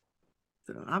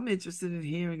 So I'm interested in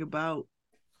hearing about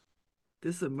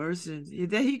this immersion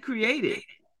that he created.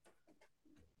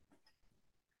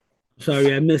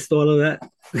 Sorry, I missed all of that.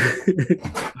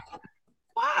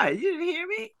 Why? You didn't hear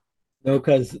me? No,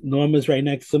 because Norma's right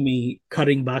next to me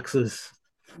cutting boxes.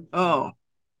 Oh,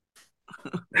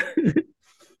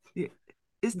 yeah.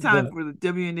 It's time But for the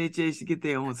WNHA to get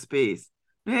their own space.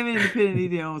 They have an independent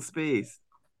need their own space.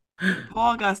 And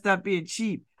Paul got to stop being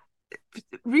cheap.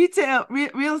 Real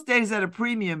estate is at a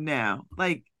premium now.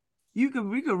 Like we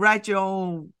could write your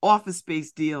own office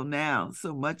space deal now.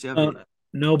 So much of it.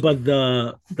 no, but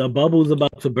the bubble's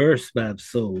about to burst, Babz.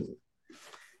 So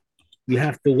you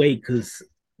have to wait because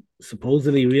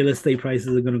supposedly real estate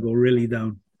prices are gonna go really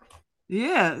down.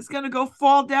 Yeah, it's gonna go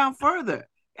fall down further.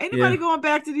 Ain't nobody Yeah. going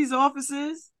back to these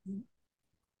offices.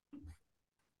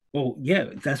 Oh yeah,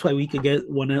 that's why we could get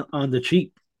one on the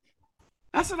cheap.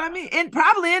 That's what I mean. And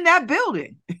probably in that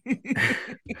building.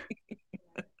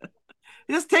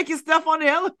 Just take your stuff on the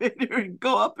elevator and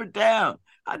go up or down.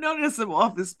 I know there's some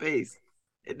office space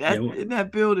Yeah. in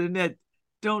that building that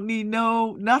don't need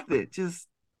nothing. Just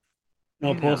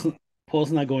No,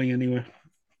 Paul's not going anywhere.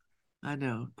 I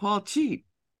know. Paul cheap.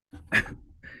 It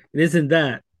isn't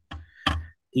that.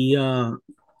 He uh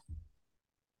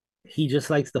he just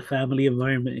likes the family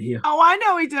environment here. Oh, I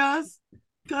know he does.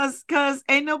 Cause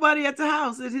ain't nobody at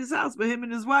his house but him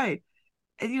and his wife.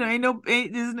 And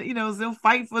there's no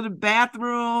fight for the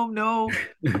bathroom, no,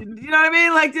 you know what I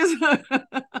mean? Like this. So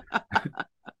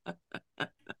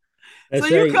That's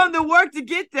you right. come to work to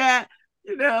get that,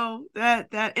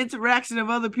 that interaction of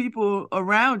other people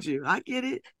around you. I get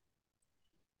it.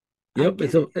 Yep,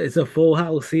 it's a full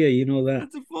house here. You know that.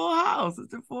 It's a full house.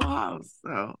 It's a full house.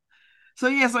 So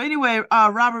yeah. So anyway,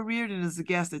 Robert Reardon is the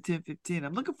guest at 10:15.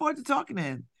 I'm looking forward to talking to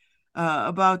him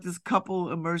about this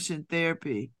couple immersion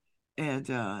therapy and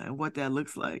what that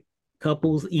looks like.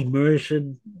 Couples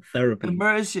immersion therapy.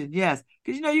 Immersion, yes,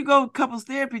 because you go couples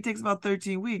therapy takes about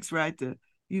 13 weeks, right?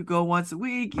 You go once a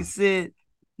week, you sit,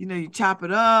 you chop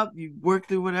it up, you work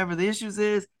through whatever the issues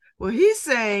is. Well, he's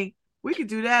saying we could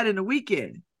do that in a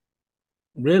weekend.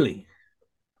 Really?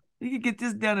 You could get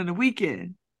this done in a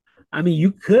weekend. I mean,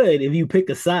 you could if you pick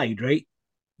a side, right?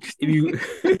 If you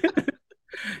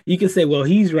you can say, well,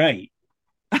 he's right.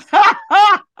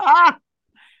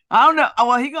 I don't know.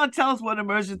 Well, he's gonna tell us what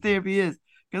immersion therapy is,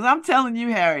 because I'm telling you,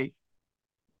 Harry.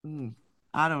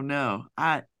 I don't know.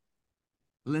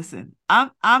 Listen.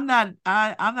 I'm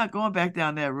not going back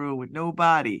down that road with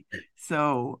nobody.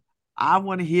 So I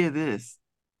want to hear this.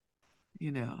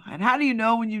 And how do you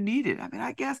know when you need it? I mean,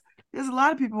 I guess there's a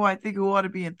lot of people I think who ought to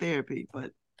be in therapy,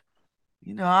 but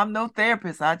I'm no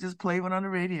therapist. I just play one on the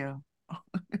radio.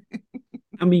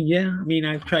 I mean, yeah. I mean,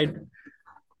 I've tried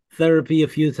therapy a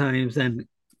few times, and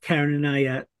Karen and I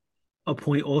at a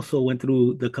point also went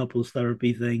through the couples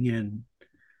therapy thing, and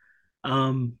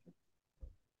um,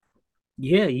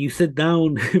 yeah, you sit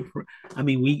down. I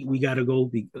mean, we gotta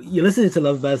go. You're listening to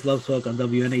LoveBabz Love Talk on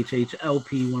WNHH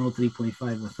LP 103.5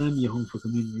 FM, your home for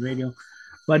community radio.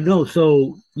 But no,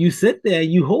 so you sit there,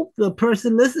 you hope the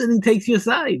person listening takes your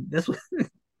side. That's what.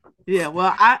 Yeah,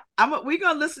 well, we're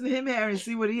gonna listen to him, Harry, and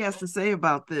see what he has to say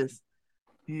about this.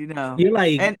 You're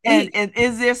like, and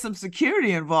is there some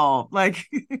security involved? Like,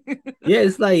 yeah,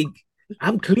 it's like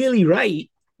I'm clearly right.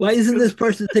 Why isn't this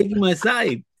person taking my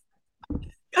side?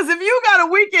 Because if you got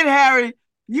a weekend, Harry,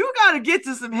 you got to get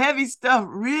to some heavy stuff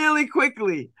really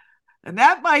quickly, and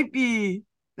that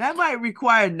might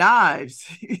require knives.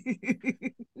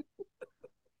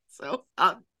 So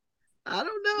I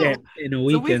don't know. Yeah, in a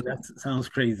weekend, that sounds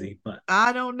crazy, but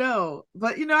I don't know.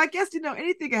 But I guess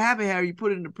anything can happen, Harry. You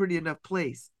put it in a pretty enough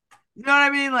place. You know what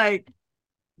I mean? Like,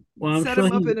 well, set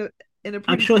him up in a pretty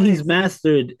I'm sure place. he's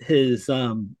mastered his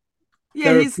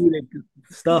therapeutic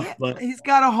stuff, but he's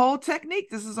got a whole technique.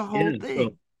 This is a whole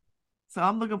thing. So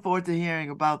I'm looking forward to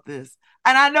hearing about this.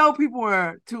 And I know people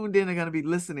are tuned in and going to be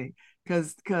listening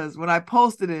because when I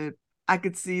posted it, I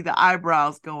could see the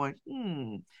eyebrows going,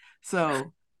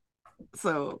 So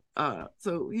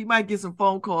he might get some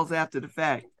phone calls after the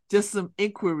fact, just some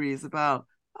inquiries about,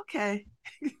 okay.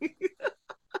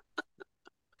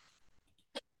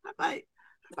 I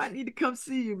might need to come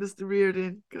see you, Mr.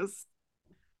 Reardon, because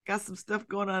got some stuff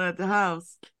going on at the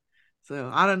house.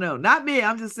 So I don't know. Not me.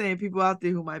 I'm just saying people out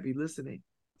there who might be listening.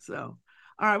 So,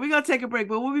 all right, we're gonna take a break,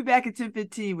 but we'll be back at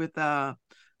 10:15 with Mr.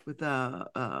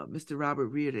 Robert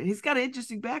Reardon. He's got an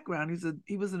interesting background.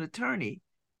 He was an attorney,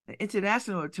 an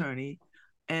international attorney,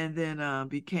 and then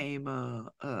became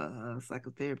a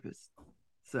psychotherapist.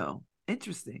 So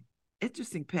interesting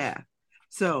path.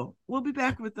 So we'll be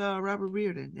back with Robert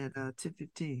Reardon at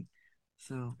 10:15.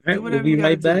 So all right, do we'll whatever be you gotta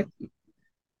right back. do.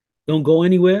 Don't go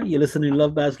anywhere. You're listening to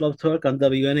LoveBabz Love Talk on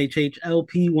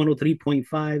WNHHLP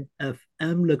 103.5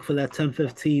 FM. Look for that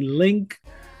 1015 link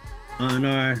on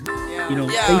our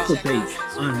Facebook page,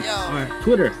 on our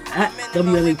Twitter at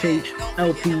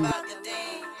WNHHLP.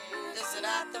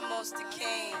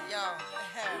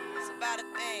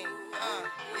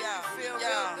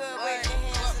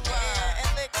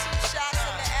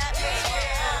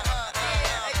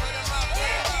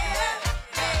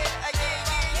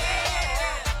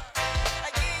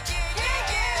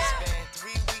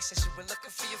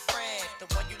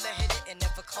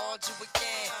 You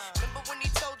again. Remember when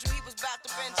he told you he was about to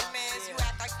Benjamins? You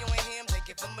act like you ain't him, they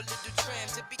give him a little trim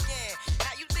to begin.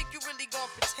 Now you think you really gon'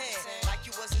 pretend like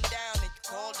you wasn't down and you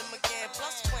called him again.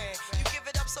 Plus when you give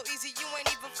it up so easy, you ain't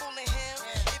even fooling him.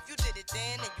 If you did it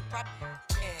then you probably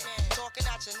talking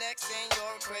out your neck saying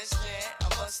you're a Christian, a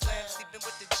Muslim, sleeping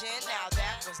with the jinn. Now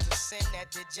that was the sin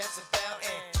that did Jezebel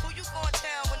in. Who you gonna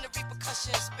tell when the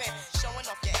repercussions spin? Showing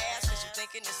off your ass cause you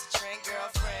thinking it's a trend,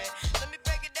 girlfriend. Let me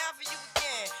break it down for you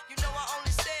again. You know I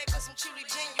only say it cause I'm truly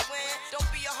genuine. Don't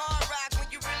be a hard rock when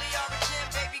you really are a gem,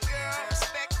 baby girl.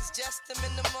 Respect is just the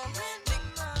minimum.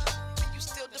 You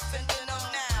still defending them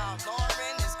now.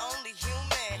 Lauren is only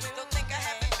human. Don't think I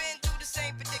haven't been through the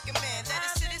same predicament. Let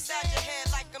it sit inside your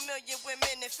head like a million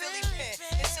women in Philly pen.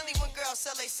 It's silly when girls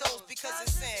sell their souls because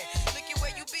it's sin. Look at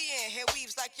where you be in. Hair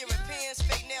weaves like Europeans.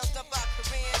 Fake nails done by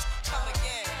Koreans. Come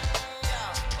again.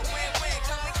 A win-win,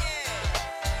 come again.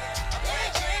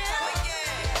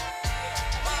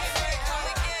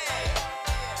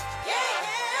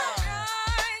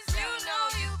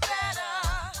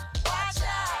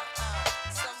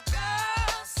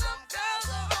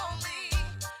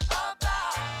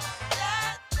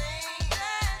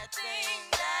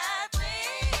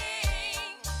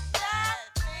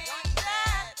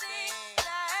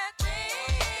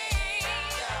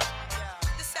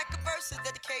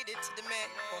 To the man,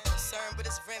 more concerned with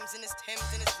his rims and his Timbs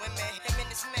and his women. Him and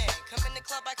his man come in the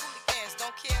club like hooligans.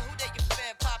 Don't care who they you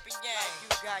fan, poppin' yang.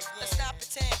 Let's not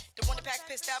pretend. The one that pack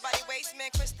pissed out by the waist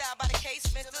man, crissed out by the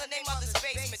casement. Still the name of this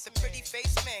basement. The pretty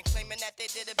face man claiming that they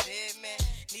did a bid man.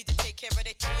 Need to take care of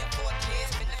their 3 and 4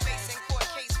 kids. Been the face in court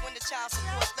case when the child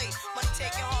support's late. Money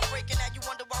taking, heartbreaking. Now you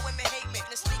wonder why women hate men.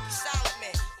 The sneaky silent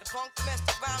man, the punk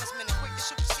domestic violence man, the quick to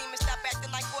shoot the semen. Stop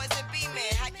acting like boys and be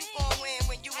men. How you gon' win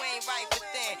when you ain't right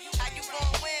within? How you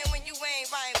gon' win when you ain't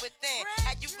right within?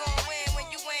 How you gon' win when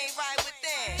you ain't right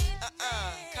within?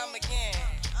 Come again.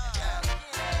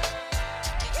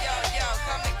 Yo,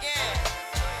 come again.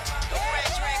 The red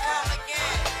train come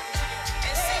again.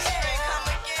 And 6 train come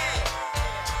again.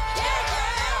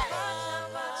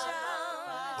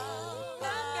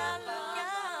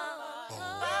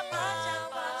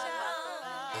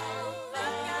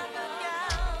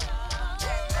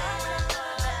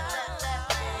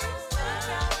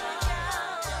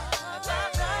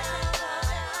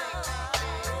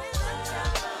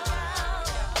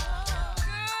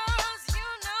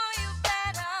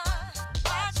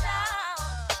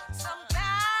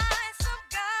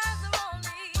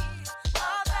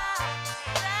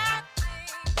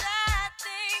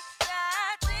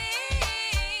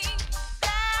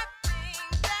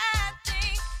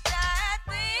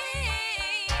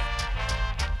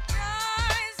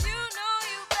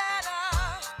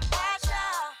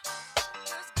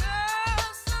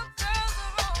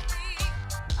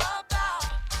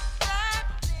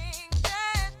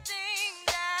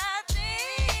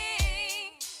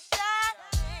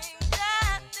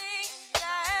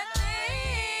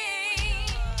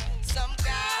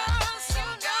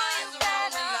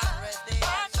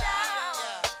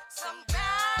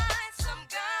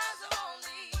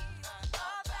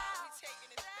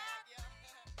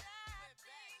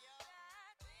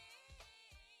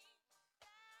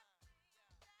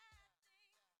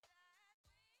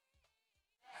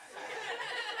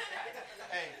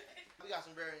 got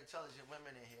some very intelligent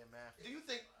women in here, man. Do you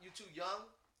think you're too young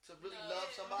to really love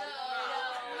somebody?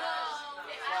 No.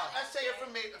 Let's say it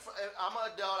from me. I'm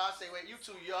an adult. I say, wait, you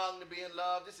too young to be in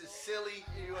love. This is silly.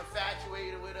 You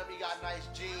infatuated with him. He got nice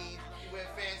jeans. You wear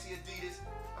fancy Adidas.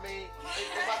 I mean,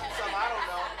 it must be something I don't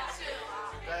know.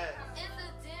 Go ahead. It's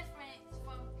a difference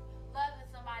from loving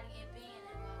somebody and being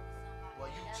in love with somebody.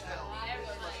 Well, you tell me.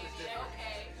 What's the difference?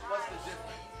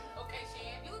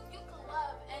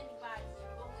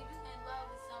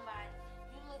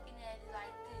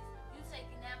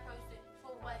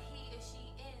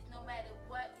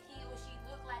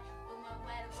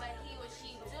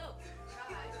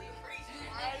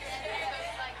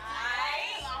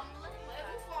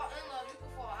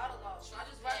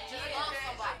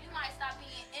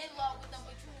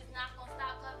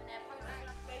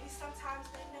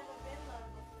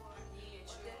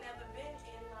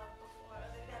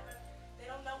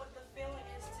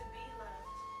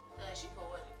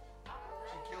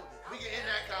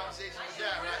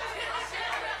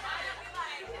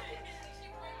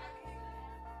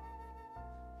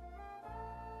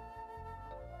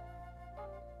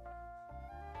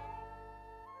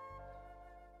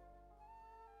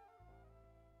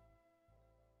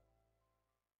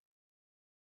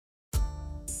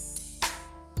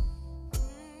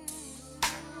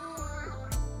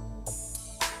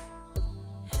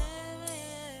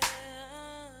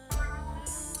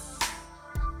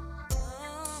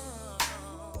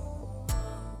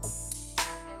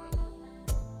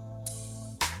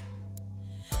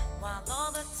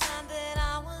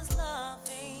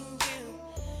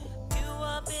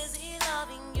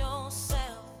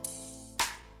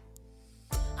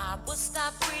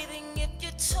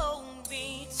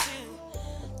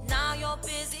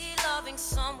 busy loving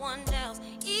someone else.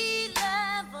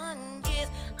 11 years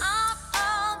out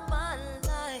of my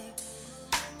life.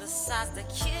 Besides the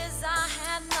kids, I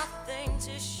had nothing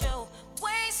to show.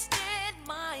 Wasted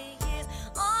my years,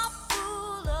 a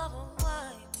fool of a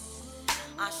wife.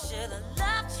 I should have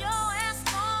left your ass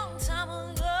long time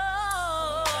ago.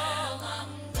 Well,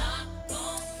 I'm not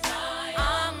gonna cry.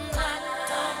 I'm not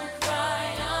gonna cry.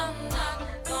 I'm not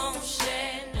gonna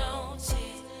shed no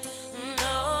tears.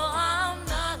 No, I'm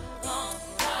not gonna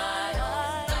cry.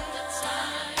 Not the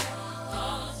time,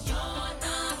 'cause you're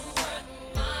not worth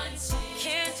my tears.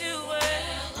 Can't do it.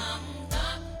 Well, I'm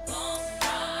not gonna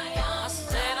cry. I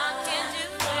said I can't do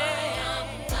it. I'm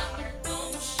not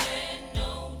gonna shed no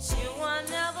tears. You are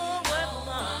never worth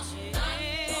my tears.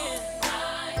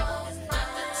 It's not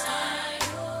the time,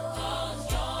 'cause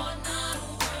you're not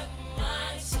worth my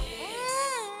tears.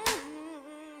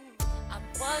 I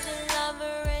was a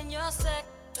lover in your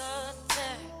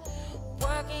secretary,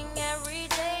 working every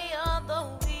day of the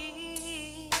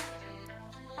week.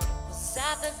 Was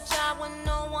at the job when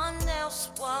no one else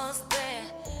was there,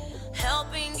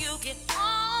 helping you get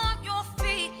on your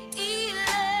feet.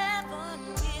 11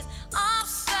 years of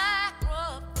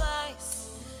sacrifice,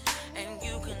 and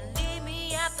you can leave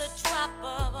me at the drop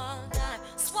of a dime.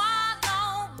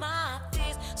 Swallow my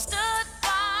fears, stood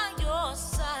by your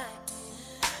side.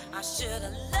 I should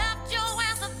have left your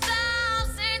ass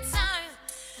 1,000 times.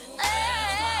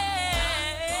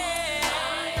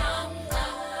 I'm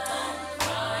not gonna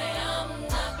cry. I'm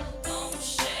not gonna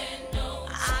shed no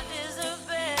tears. I deserve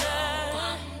better.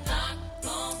 I'm not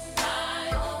gonna cry.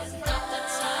 It's not the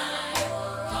time,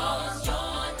 'cause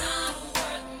you're not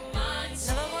worth my tears.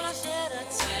 Never gonna shed a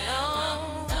tear. I'm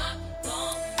not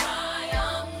gonna cry.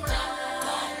 I'm not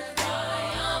gonna cry.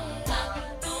 I'm not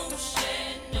gonna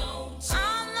shed no tears.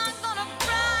 I'm not gonna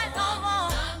cry.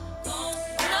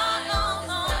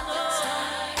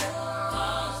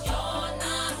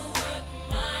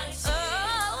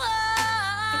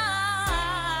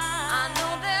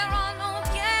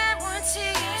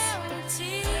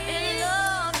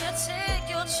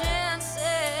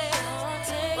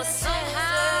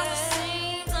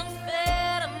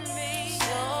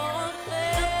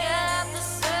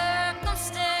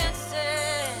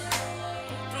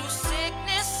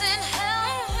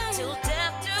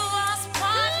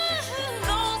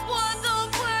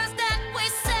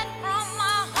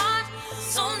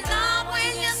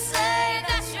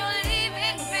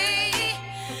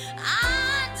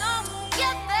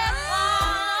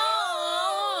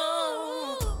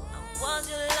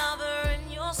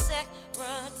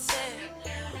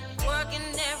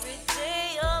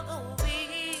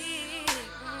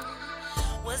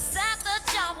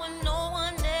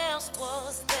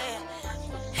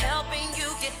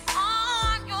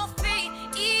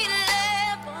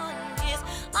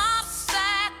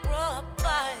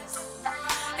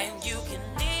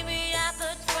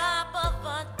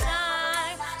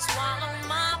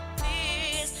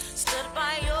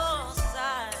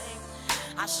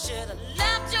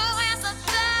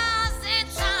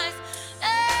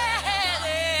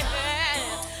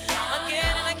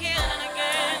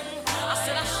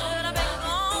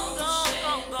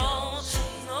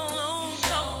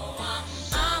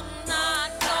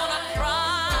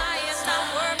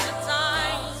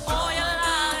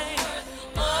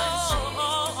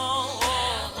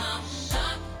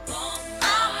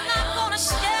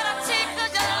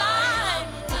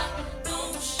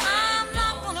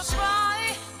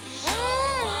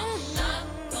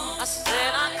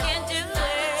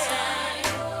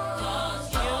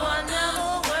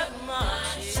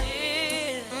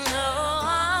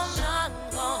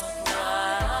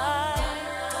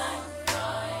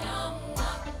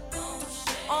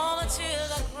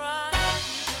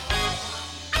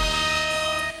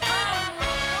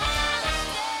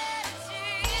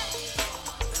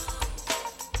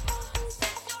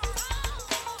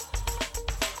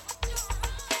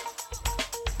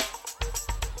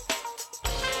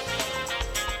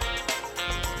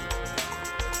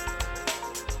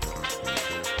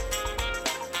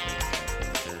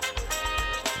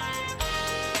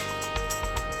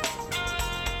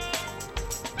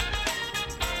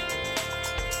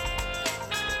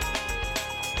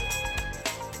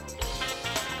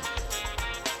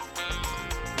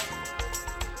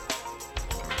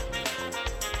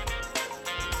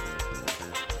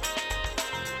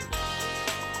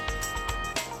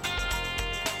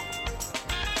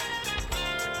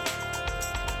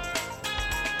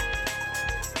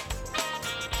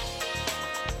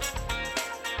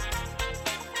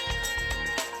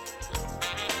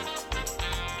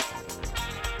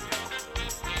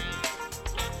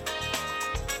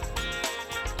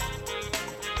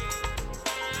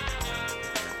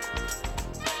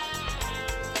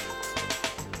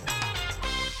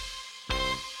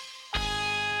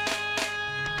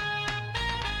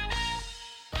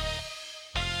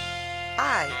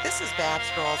 Hi, this is Babz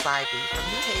Rawls-Ivy from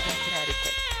New Haven,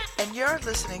 Connecticut, and you're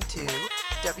listening to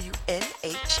WNHHLP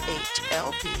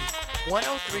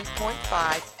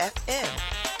 103.5 FM,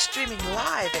 streaming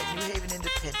live at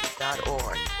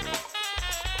newhavenindependent.org.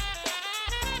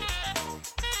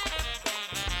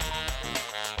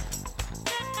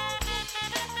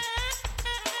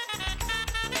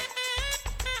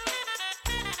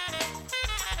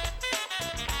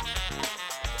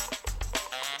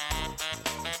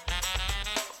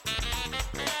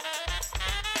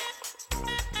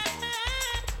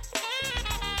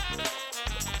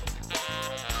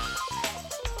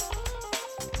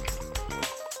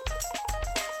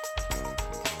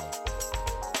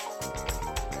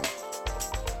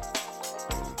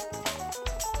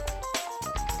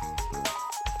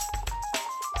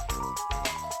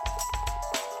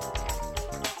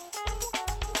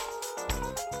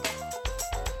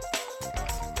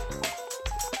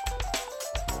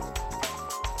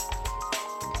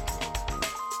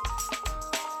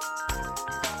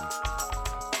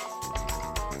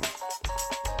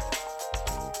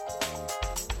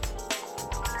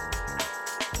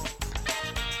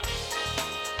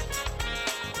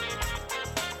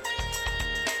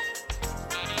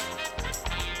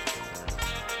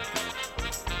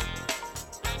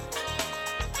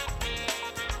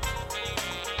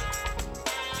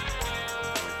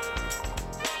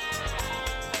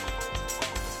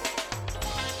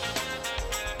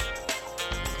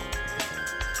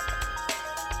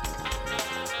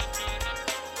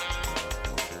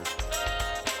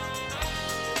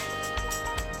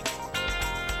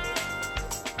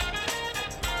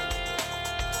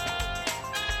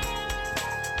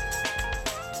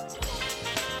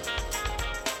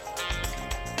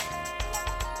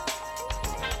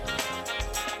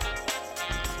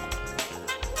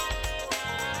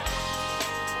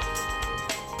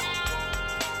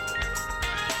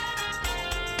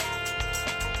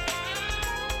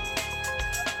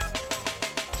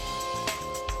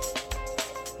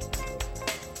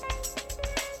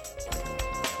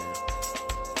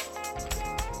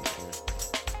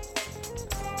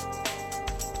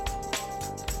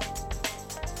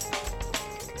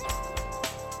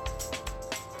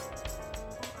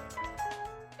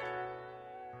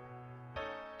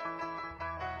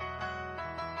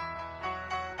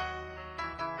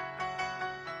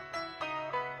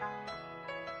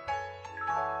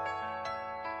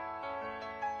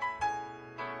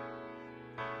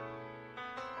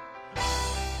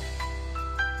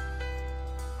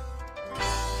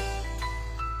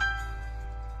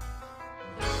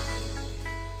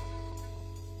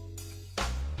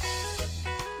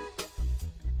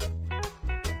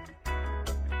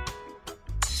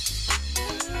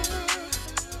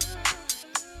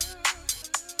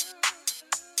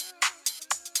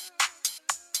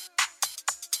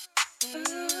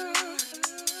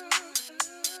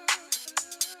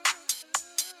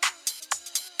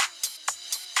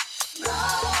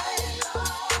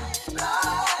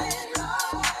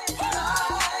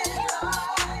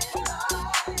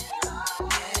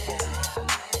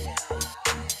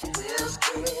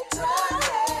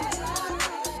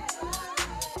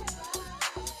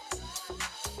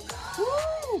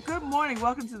 Good morning.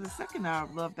 Welcome to the second hour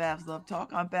of LoveBabz,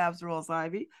 LoveTalk. I'm Babz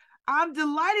Rawls-Ivy. I'm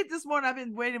delighted this morning. I've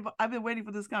been waiting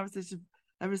for this conversation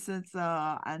ever since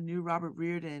I knew Robert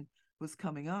Reardon was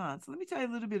coming on. So let me tell you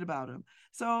a little bit about him.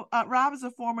 So Rob is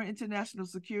a former international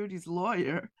securities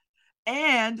lawyer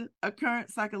and a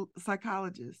current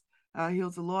psychologist. He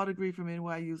holds a law degree from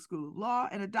NYU School of Law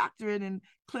and a doctorate in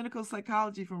clinical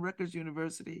psychology from Rutgers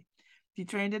University. He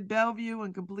trained at Bellevue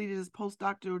and completed his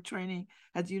postdoctoral training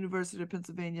at the University of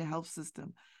Pennsylvania Health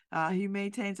System. He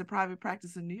maintains a private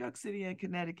practice in New York City and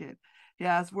Connecticut. He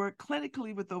has worked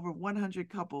clinically with over 100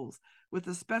 couples with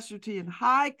a specialty in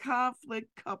high conflict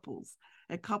couples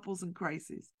and couples in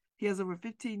crises. He has over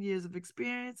 15 years of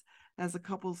experience as a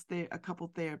couple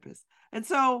therapist. And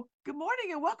so, good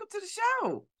morning and welcome to the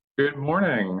show. Good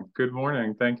morning. Good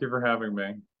morning. Thank you for having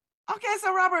me. Okay,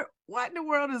 so Robert, what in the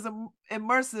world is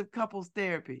immersive couples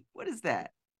therapy? What is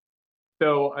that?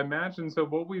 So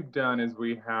what we've done is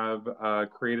we have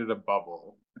created a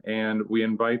bubble, and we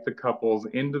invite the couples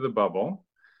into the bubble.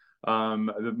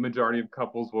 The majority of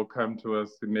couples will come to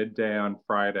us midday on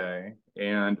Friday,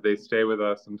 and they stay with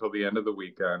us until the end of the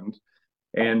weekend.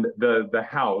 And the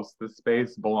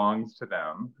space belongs to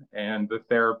them, and the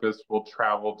therapist will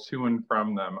travel to and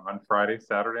from them on Friday,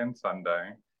 Saturday, and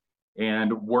Sunday,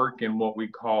 and work in what we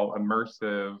call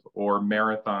immersive or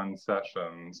marathon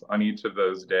sessions on each of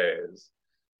those days.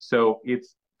 So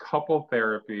it's couple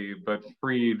therapy, but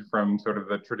freed from sort of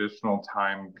the traditional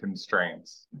time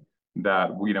constraints.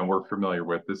 that, we're familiar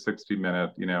with, the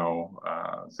 60-minute,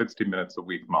 60 minutes a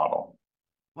week model.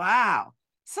 Wow.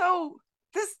 So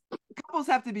this couples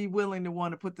have to be willing to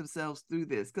want to put themselves through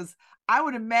this, because I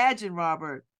would imagine,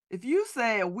 Robert, if you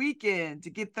say a weekend to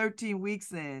get 13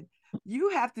 weeks in, you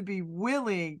have to be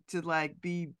willing to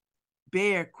be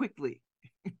bare quickly.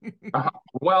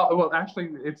 Well, actually,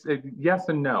 it's yes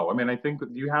and no. I mean, I think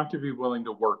that you have to be willing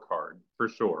to work hard for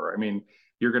sure. I mean,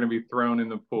 you're going to be thrown in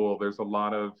the pool. There's a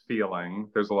lot of feeling.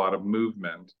 There's a lot of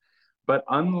movement. But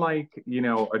unlike,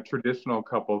 a traditional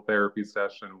couple therapy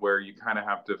session where you kind of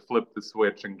have to flip the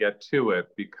switch and get to it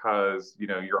because,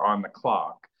 you're on the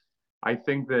clock, I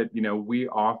think that, we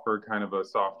offer kind of a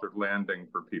softer landing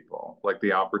for people, like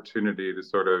the opportunity to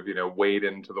sort of, wade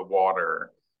into the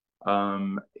water,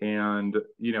 and,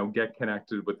 get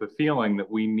connected with the feeling that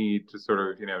we need to sort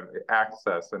of,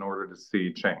 access in order to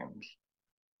see change.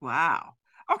 Wow.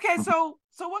 Okay, so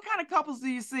what kind of couples do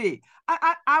you see?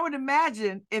 I would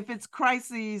imagine if it's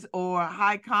crises or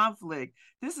high conflict,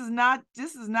 this is not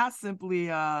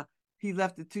simply he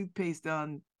left the toothpaste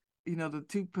on, the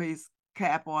toothpaste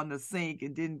cap on the sink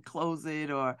and didn't close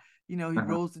it, or he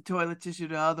rolls the toilet tissue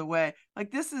the other way.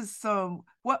 Like, this is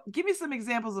give me some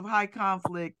examples of high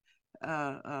conflict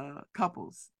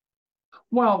couples.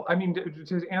 Well, I mean,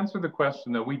 to answer the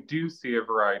question, though, we do see a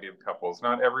variety of couples.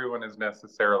 Not everyone is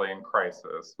necessarily in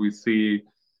crisis. We see,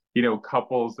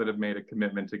 couples that have made a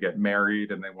commitment to get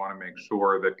married, and they want to make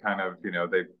sure that kind of,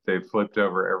 they've flipped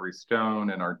over every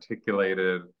stone and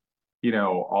articulated,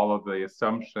 all of the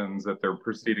assumptions that they're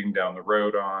proceeding down the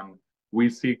road on. We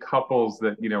see couples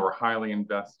that, are highly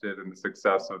invested in the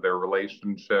success of their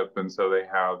relationship, and so they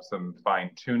have some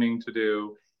fine tuning to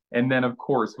do. And then, of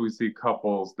course, we see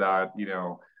couples that,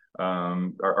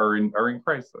 are in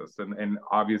crisis. And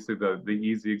obviously, the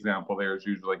easy example there is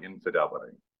usually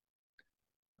infidelity.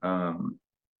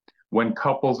 When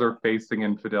couples are facing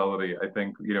infidelity, I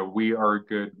think, we are a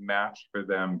good match for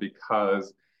them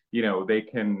because, they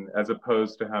can, as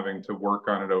opposed to having to work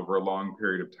on it over a long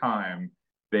period of time,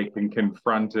 they can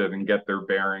confront it and get their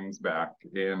bearings back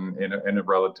in a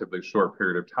relatively short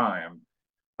period of time.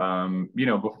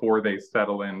 Before they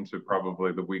settle into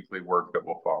probably the weekly work that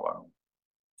will follow.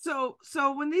 So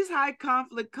when these high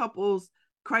conflict couples,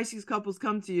 crises couples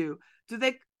come to you, do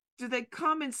they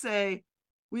come and say,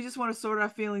 we just want to sort our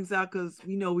feelings out because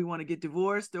we know we want to get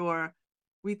divorced, or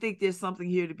we think there's something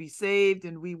here to be saved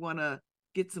and we want to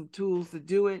get some tools to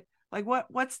do it? Like,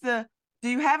 do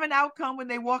you have an outcome when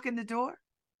they walk in the door?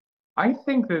 I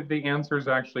think that the answer is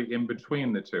actually in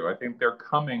between the two. I think they're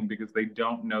coming because they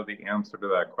don't know the answer to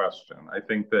that question. I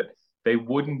think that they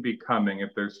wouldn't be coming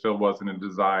if there still wasn't a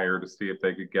desire to see if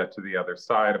they could get to the other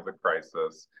side of the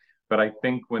crisis. But I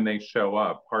think when they show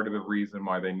up, part of the reason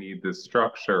why they need this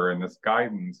structure and this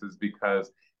guidance is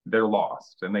because they're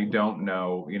lost and they don't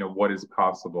know, what is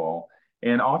possible.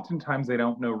 And oftentimes they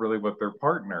don't know really what their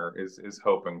partner is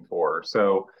hoping for.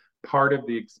 So part of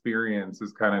the experience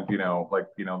is kind of,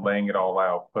 laying it all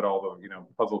out, put all the,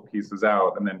 puzzle pieces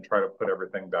out, and then try to put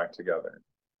everything back together.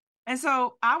 And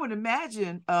so I would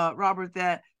imagine, Robert,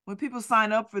 that when people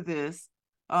sign up for this,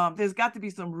 there's got to be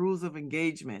some rules of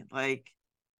engagement. Like,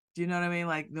 do you know what I mean?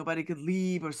 Like, nobody could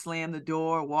leave or slam the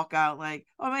door or walk out. Like,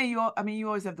 you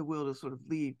always have the will to sort of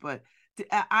leave, but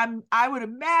I would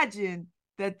imagine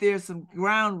that there's some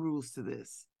ground rules to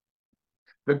this.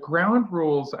 The ground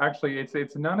rules, actually,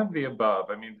 it's none of the above.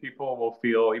 I mean, people will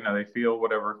feel, they feel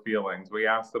whatever feelings. We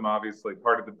ask them, obviously,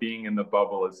 part of the being in the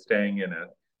bubble is staying in it.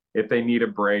 If they need a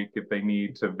break, if they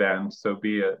need to vent, so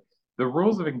be it. The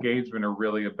rules of engagement are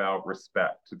really about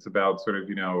respect. It's about sort of,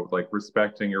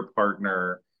 respecting your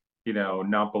partner,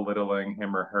 not belittling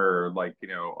him or her,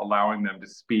 allowing them to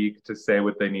speak, to say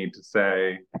what they need to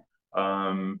say.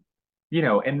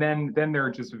 And then there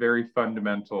are just very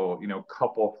fundamental,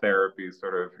 couple therapy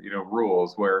sort of,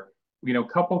 rules where,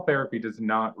 couple therapy does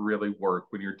not really work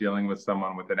when you're dealing with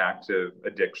someone with an active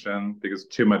addiction because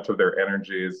too much of their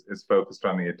energy is focused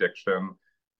on the addiction.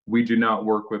 We do not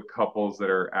work with couples that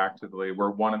are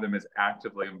where one of them is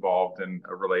actively involved in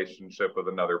a relationship with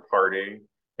another party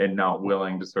and not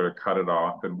willing to sort of cut it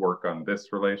off and work on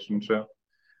this relationship.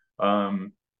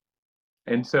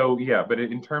 And so, yeah, but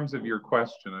in terms of your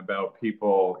question about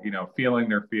people, feeling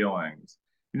their feelings,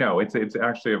 it's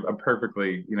actually a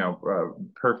perfectly,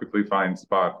 perfectly fine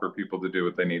spot for people to do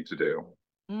what they need to do.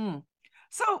 Mm.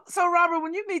 So Robert,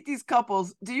 when you meet these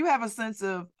couples, do you have a sense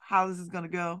of how this is going to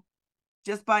go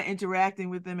just by interacting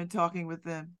with them and talking with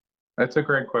them? That's a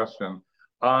great question.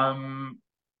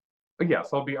 Yes,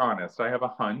 I'll be honest. I have a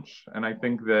hunch, and I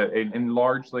think that, and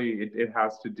largely it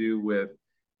has to do with,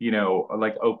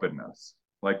 openness.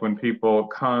 Like when people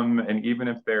come, and even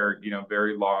if they're,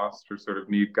 very lost or sort of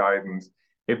need guidance,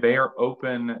 if they are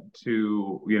open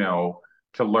to,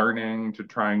 to learning, to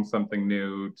trying something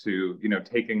new, to,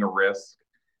 taking a risk,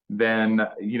 then,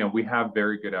 we have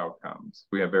very good outcomes.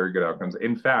 We have very good outcomes.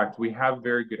 In fact, we have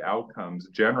very good outcomes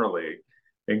generally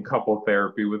in couple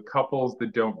therapy with couples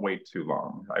that don't wait too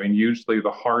long. I mean, usually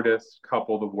the hardest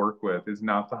couple to work with is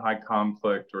not the high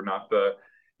conflict or not the,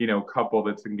 couple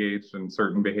that's engaged in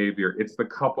certain behavior. It's the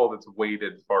couple that's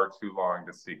waited far too long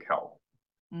to seek help.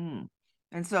 Mm.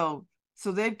 And so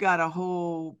they've got a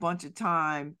whole bunch of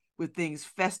time with things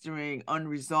festering,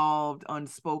 unresolved,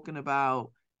 unspoken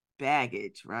about,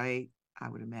 baggage, right? I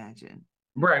would imagine.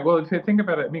 Right. Well, if you think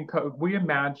about it, I mean, we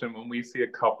imagine when we see a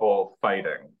couple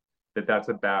fighting that that's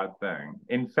a bad thing.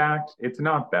 In fact, it's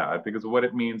not bad, because what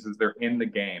it means is they're in the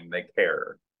game, they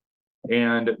care.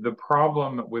 And the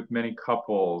problem with many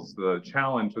couples, the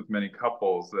challenge with many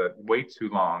couples that wait too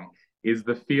long, is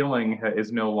the feeling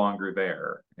is no longer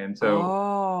there. And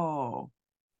so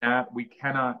that we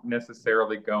cannot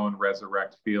necessarily go and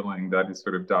resurrect feeling that has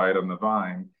sort of died on the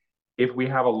vine. If we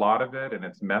have a lot of it and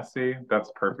it's messy,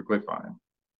 that's perfectly fine.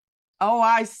 Oh,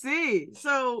 I see.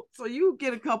 So you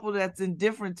get a couple that's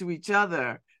indifferent to each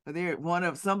other,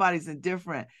 or somebody's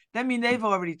indifferent. That means they've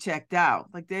already checked out.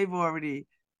 Like they've already,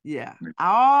 yeah.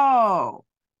 Oh,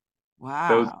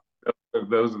 wow.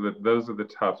 Those are the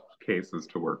tough cases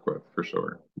to work with, for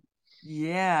sure.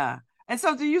 Yeah. And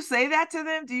so do you say that to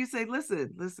them? Do you say,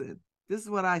 listen, this is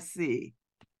what I see?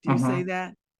 Do you say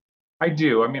that? I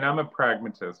do. I mean, I'm a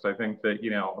pragmatist. I think that,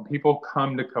 people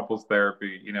come to couples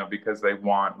therapy, because they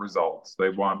want results, they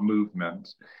want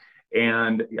movement.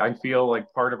 And I feel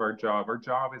like part of our job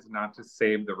is not to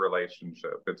save the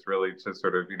relationship. It's really to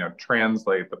sort of,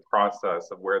 translate the process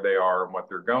of where they are and what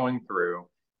they're going through.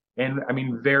 And I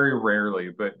mean, very rarely,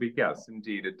 but yes,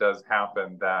 indeed, it does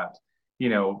happen that,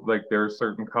 like there are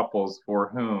certain couples for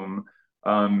whom,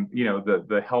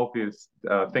 the healthiest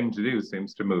thing to do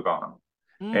seems to move on.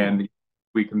 And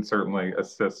we can certainly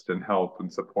assist and help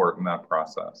and support in that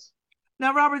process.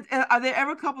 Now, Robert, are there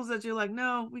ever couples that you're like,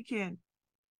 no, we can't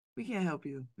help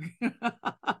you? Do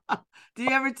you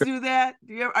ever do that?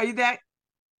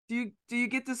 Do you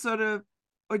get to sort of,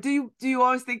 or do you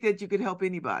always think that you could help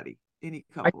anybody, any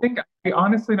couple? I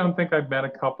honestly don't think I've met a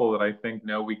couple that I think,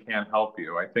 no, we can't help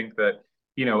you. I think that,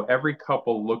 every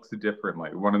couple looks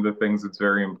differently. One of the things that's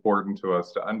very important to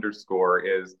us to underscore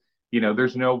is,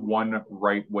 there's no one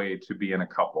right way to be in a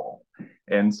couple.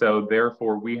 And so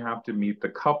therefore we have to meet the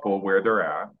couple where they're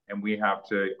at, and we have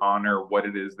to honor what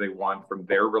it is they want from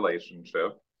their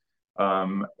relationship.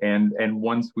 And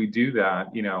once we do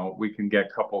that, we can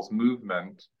get couples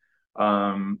movement.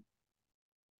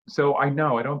 So I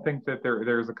don't think that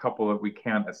there's a couple that we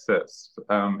can't assist,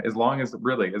 as long as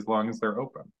they're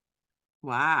open.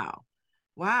 Wow.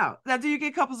 Now, do you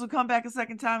get couples who come back a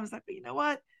second time? It's like, you know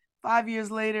what? 5 years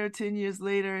later, 10 years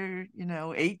later,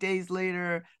 8 days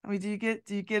later. I mean, do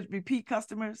you get repeat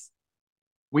customers?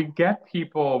 We get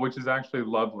people, which is actually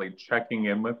lovely, checking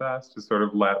in with us to sort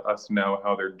of let us know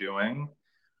how they're doing.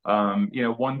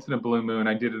 Once in a blue moon,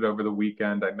 I did it over the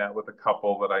weekend. I met with a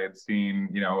couple that I had seen,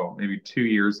 maybe 2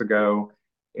 years ago.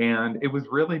 And it was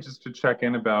really just to check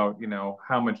in about,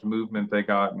 how much movement they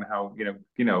got and how,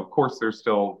 of course, there's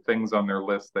still things on their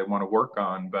list they want to work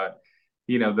on, but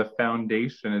the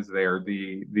foundation is there,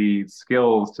 the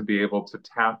skills to be able to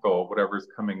tackle whatever's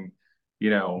coming,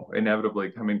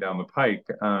 inevitably coming down the pike,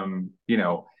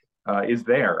 is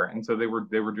there. And so they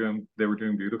were doing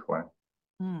beautifully.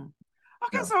 Okay,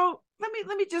 yeah. So let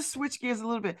me just switch gears a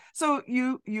little bit. So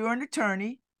you're an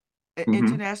attorney, an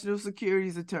international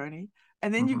securities attorney,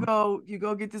 and then you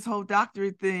go get this whole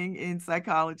doctorate thing in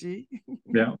psychology.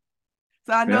 Yeah.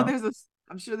 So I know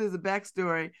I'm sure there's a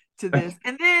backstory to this,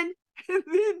 and then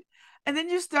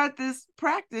you start this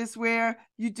practice where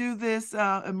you do this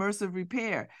immersive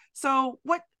repair. So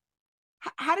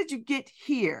how did you get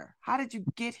here?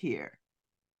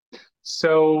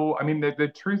 So, I mean,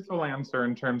 the truthful answer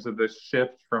in terms of the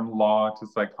shift from law to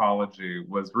psychology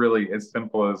was really as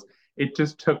simple as it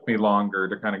just took me longer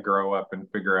to kind of grow up and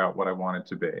figure out what I wanted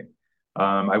to be.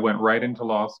 I went right into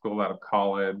law school out of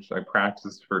college. I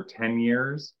practiced for 10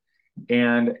 years.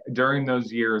 And during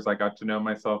those years, I got to know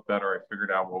myself better. I figured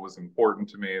out what was important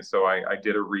to me. So I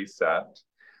did a reset.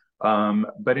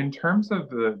 But in terms of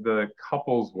the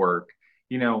couples work,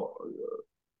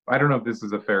 I don't know if this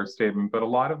is a fair statement, but a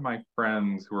lot of my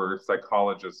friends who are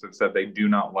psychologists have said they do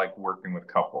not like working with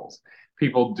couples.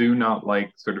 People do not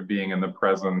like sort of being in the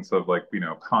presence of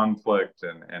conflict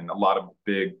and a lot of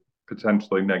big,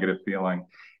 potentially negative feeling.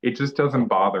 It just doesn't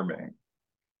bother me.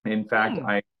 In fact,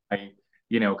 I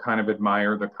kind of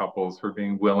admire the couples for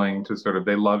being willing to sort of,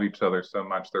 they love each other so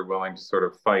much, they're willing to sort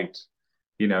of fight,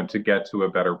 to get to a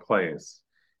better place.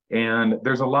 And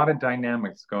there's a lot of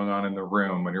dynamics going on in the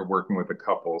room when you're working with a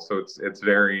couple. So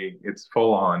it's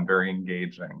full on, very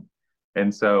engaging.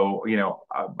 And so,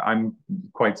 I'm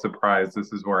quite surprised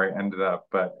this is where I ended up,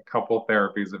 but couple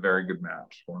therapy is a very good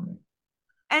match for me.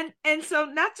 And so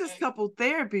not just couple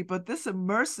therapy, but this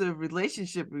immersive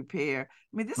relationship repair.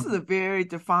 I mean, this is a very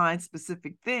defined,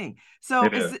 specific thing. So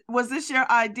was this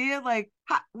your idea? Like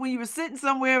when you were sitting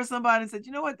somewhere with somebody and said,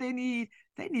 you know what they need?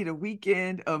 They need a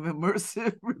weekend of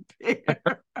immersive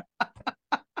repair.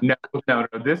 No.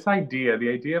 The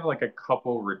idea of like a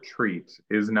couple retreat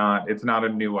it's not a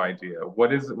new idea.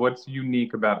 What's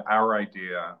unique about our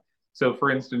idea? So for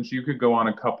instance, you could go on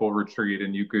a couple retreat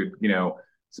and you could,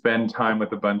 spend time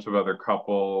with a bunch of other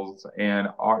couples. And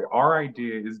our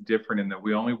idea is different in that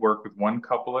we only work with one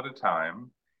couple at a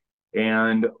time.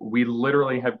 And we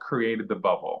literally have created the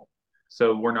bubble.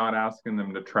 So we're not asking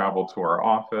them to travel to our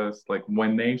office. Like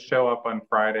when they show up on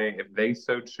Friday, if they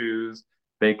so choose,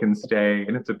 they can stay,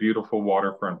 and it's a beautiful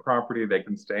waterfront property. They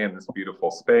can stay in this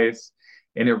beautiful space.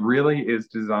 And it really is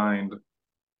designed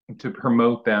to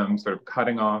promote them sort of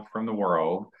cutting off from the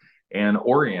world and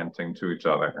orienting to each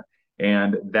other.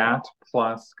 And that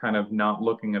plus kind of not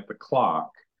looking at the clock,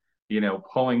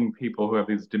 pulling people who have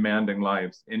these demanding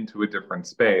lives into a different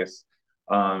space,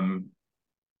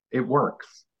 it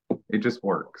works. It just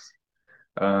works.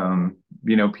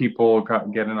 People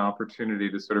get an opportunity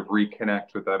to sort of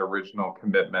reconnect with that original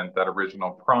commitment, that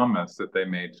original promise that they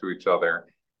made to each other,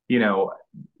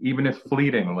 even if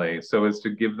fleetingly, so as to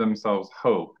give themselves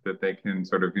hope that they can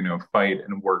sort of, fight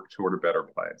and work toward a better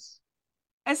place.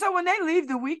 And so when they leave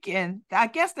the weekend, I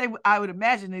guess I would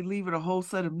imagine they leave with a whole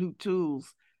set of new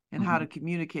tools and how to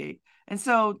communicate. And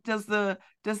so does the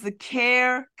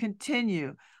care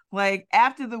continue? Like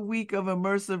after the week of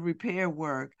immersive repair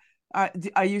work, are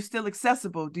you still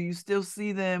accessible? Do you still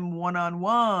see them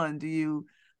one-on-one? Do you,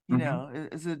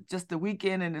 is it just the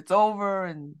weekend and it's over?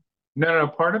 And No.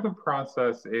 Part of the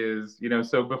process is,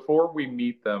 so before we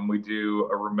meet them, we do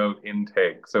a remote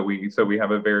intake. So we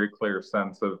have a very clear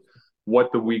sense of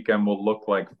what the weekend will look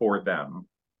like for them.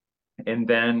 And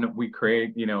then we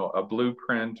create, a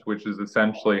blueprint, which is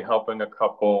essentially helping a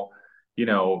couple,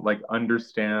 like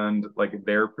understand like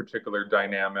their particular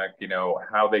dynamic,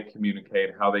 how they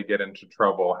communicate, how they get into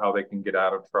trouble, how they can get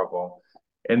out of trouble.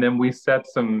 And then we set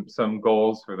some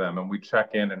goals for them and we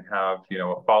check in and have,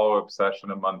 a follow-up session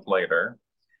a month later.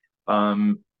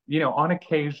 On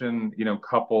occasion,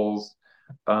 couples,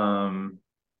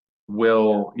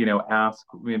 will ask,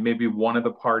 maybe one of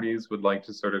the parties would like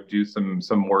to sort of do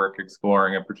some work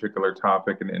exploring a particular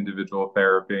topic in individual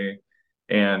therapy,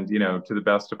 and to the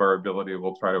best of our ability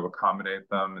we'll try to accommodate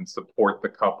them and support the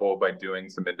couple by doing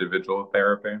some individual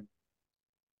therapy.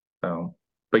 So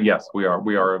but yes, we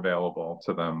are available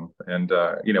to them, and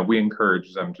we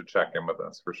encourage them to check in with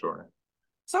us for sure.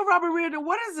 So Robert Reardon,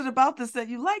 what is it about this that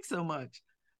you like so much?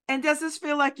 And does this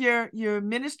feel like your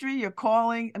ministry, your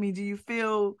calling? I mean, do you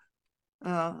feel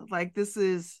like this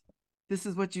is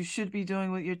what you should be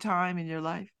doing with your time in your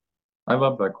life? I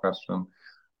love that question.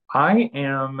 I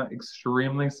am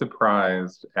extremely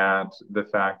surprised at the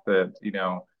fact that,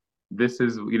 this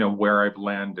is, where I've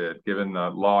landed, given the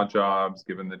law jobs,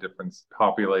 given the different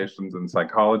populations and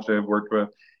psychology I've worked with.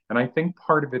 And I think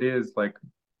part of it is like,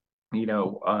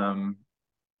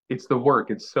 it's the work.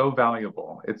 It's so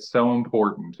valuable. It's so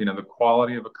important, the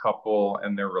quality of a couple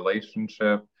and their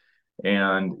relationship.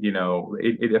 And,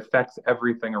 it affects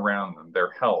everything around them,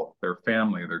 their health, their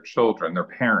family, their children, their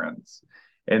parents.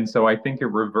 And so I think it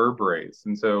reverberates.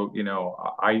 And so,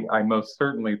 I most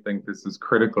certainly think this is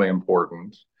critically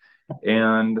important.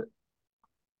 And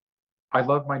I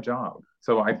love my job.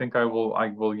 So I think I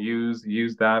will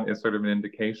use that as sort of an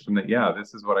indication that, yeah,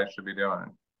 this is what I should be doing.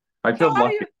 I feel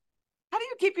lucky. How do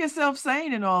you keep yourself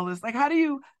sane in all this? Like, how do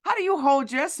you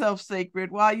hold yourself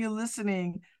sacred while you're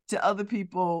listening to other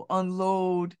people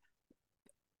unload,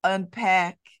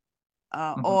 unpack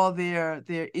all their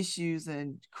issues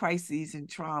and crises and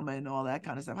trauma and all that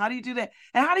kind of stuff? How do you do that?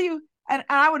 And and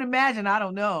I would imagine, I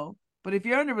don't know, but if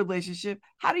you're in a relationship,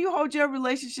 how do you hold your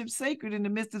relationship sacred in the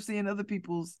midst of seeing other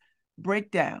people's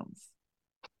breakdowns?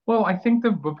 Well, I think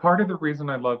the part of the reason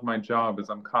I love my job is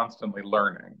I'm constantly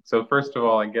learning. So first of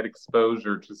all, I get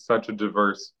exposure to such a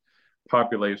diverse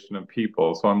population of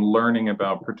people. So I'm learning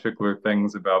about particular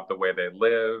things about the way they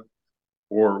live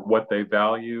or what they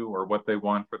value or what they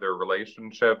want for their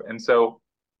relationship. And so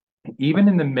even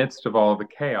in the midst of all of the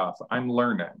chaos, I'm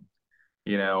learning.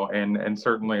 and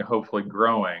certainly hopefully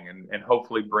growing and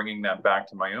hopefully bringing that back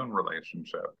to my own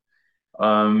relationship.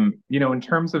 In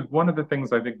terms of one of the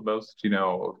things I think most,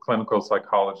 clinical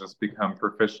psychologists become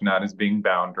proficient at is being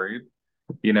boundaried.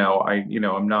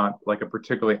 I'm not like a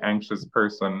particularly anxious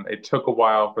person. It took a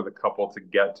while for the couple to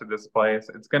get to this place.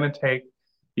 It's going to take,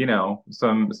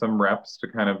 some reps to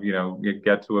kind of,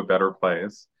 get to a better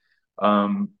place.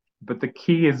 But the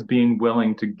key is being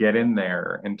willing to get in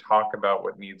there and talk about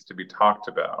what needs to be talked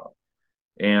about.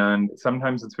 And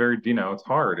sometimes it's very, it's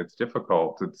hard, it's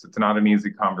difficult, it's not an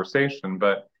easy conversation,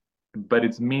 but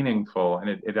it's meaningful and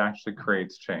it actually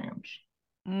creates change.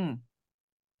 I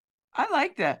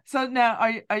like that. So now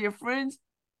are your friends,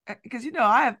 because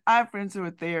I have friends who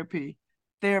are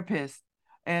therapists,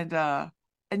 and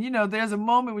there's a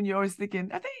moment when you're always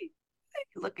thinking, are they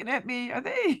looking at me? Are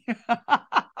they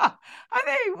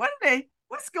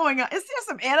what's going on? Is there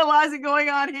some analyzing going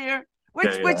on here?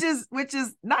 Which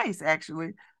is nice,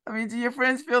 actually. I mean, do your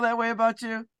friends feel that way about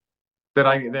you? That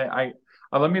I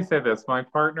let me say this. My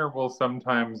partner will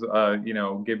sometimes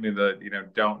give me the,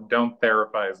 don't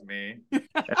therapize me. I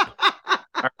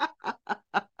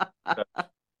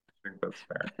think that's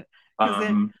fair.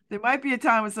 There might be a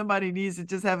time when somebody needs to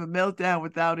just have a meltdown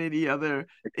without any other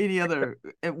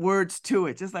words to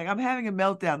it. Just like, I'm having a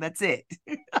meltdown. That's it.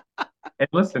 And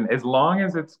listen, as long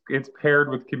as it's paired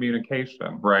with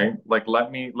communication, right? Like, what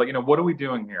are we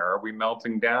doing here? Are we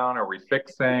melting down? Are we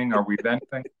fixing? Are we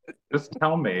venting? Just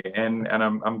tell me, and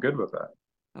I'm good with that.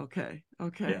 Okay.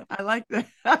 Yeah. I like that.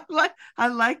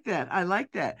 I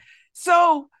like that.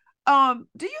 So,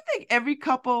 do you think every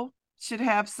couple should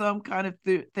have some kind of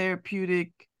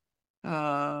therapeutic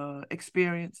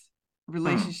experience,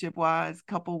 relationship wise,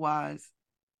 couple wise?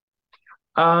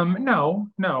 No.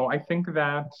 I think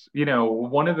that,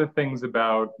 one of the things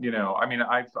about,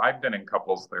 I've been in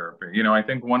couples therapy. I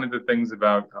think one of the things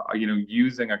about,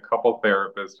 using a couple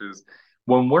therapist is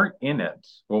when we're in it,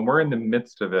 when we're in the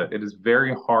midst of it, it is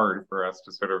very hard for us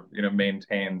to sort of,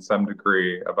 maintain some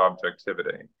degree of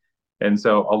objectivity. And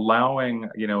so allowing,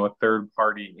 a third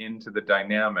party into the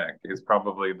dynamic is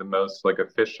probably the most like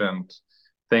efficient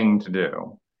thing to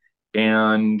do.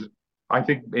 And I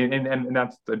think, and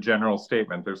that's a general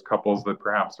statement. There's couples that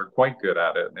perhaps are quite good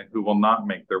at it and who will not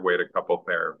make their way to couple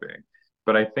therapy.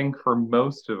 But I think for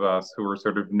most of us who are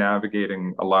sort of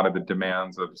navigating a lot of the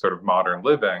demands of sort of modern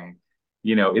living,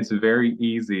 it's very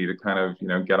easy to kind of,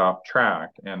 get off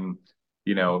track. And,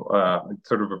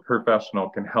 sort of a professional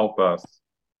can help us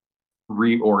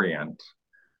reorient.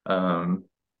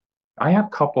 I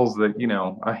have couples that,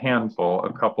 a handful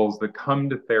of couples that come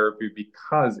to therapy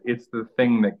because it's the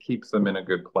thing that keeps them in a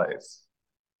good place.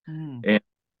 And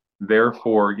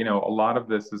therefore, a lot of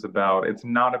this is it's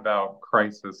not about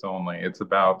crisis only. It's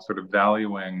about sort of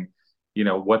valuing,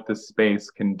 what the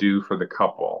space can do for the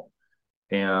couple.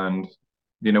 And,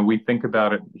 we think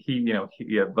about it,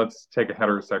 let's take a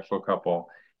heterosexual couple.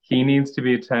 He needs to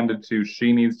be attended to,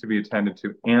 she needs to be attended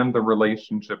to, and the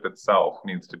relationship itself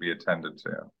needs to be attended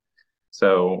to.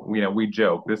 So, we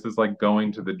joke, this is like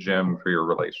going to the gym for your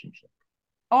relationship.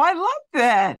 Oh, I love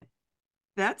that.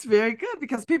 That's very good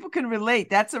because people can relate.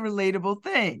 That's a relatable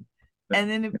thing. Yeah. And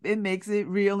then it makes it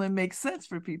real and makes sense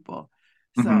for people.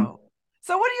 So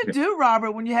what do you do,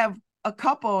 Robert, when you have a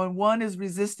couple and one is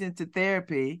resistant to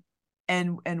therapy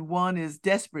and one is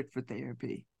desperate for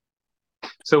therapy?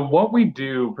 So what we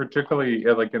do, particularly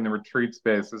like in the retreat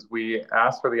space, is we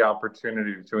ask for the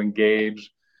opportunity to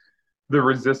engage the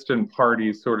resistant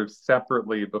parties sort of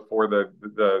separately before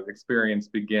the experience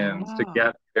begins to get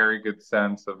a very good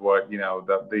sense of what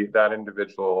that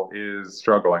individual is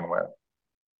struggling with.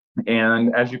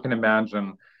 And as you can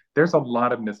imagine, there's a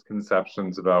lot of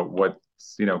misconceptions about what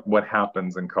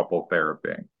happens in couple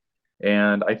therapy.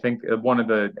 And I think one of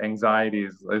the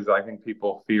anxieties is I think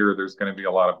people fear there's going to be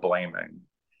a lot of blaming.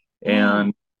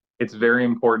 And it's very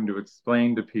important to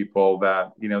explain to people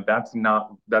that, that's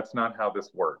not how this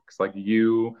works. Like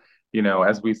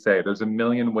as we say, there's a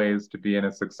million ways to be in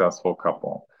a successful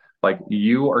couple. Like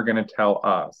you are going to tell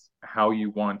us how you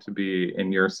want to be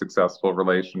in your successful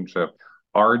relationship.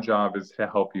 Our job is to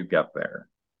help you get there.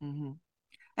 Mm-hmm.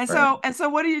 And so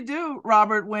what do you do,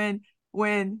 Robert, when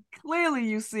clearly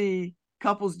you see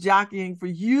couples jockeying for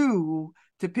you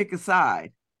to pick a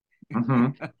side?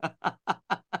 I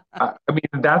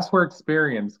mean, that's where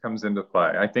experience comes into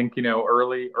play. I think,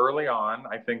 early on,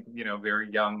 I think, very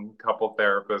young couple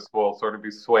therapists will sort of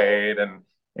be swayed and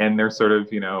they're sort of,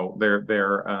 they're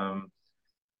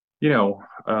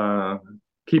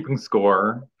keeping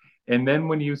score. And then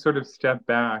when you sort of step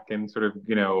back and sort of,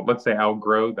 let's say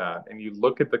outgrow that, and you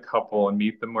look at the couple and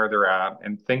meet them where they're at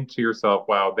and think to yourself,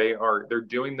 wow, they're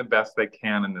doing the best they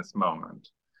can in this moment,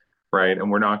 right? And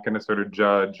we're not going to sort of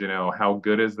judge, how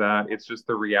good is that? It's just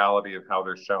the reality of how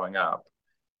they're showing up.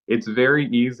 It's very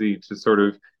easy to sort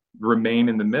of remain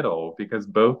in the middle because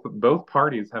both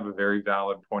parties have a very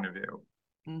valid point of view.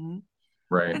 Mm-hmm.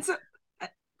 Right. And so,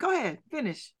 go ahead,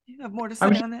 finish. You have more to I say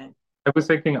was, on that? I was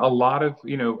thinking a lot of,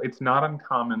 it's not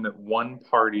uncommon that one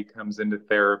party comes into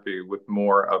therapy with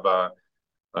more of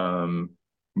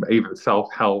even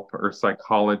self-help or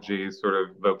psychology sort of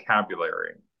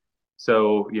vocabulary.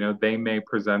 So, they may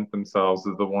present themselves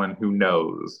as the one who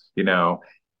knows,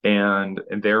 and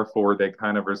therefore they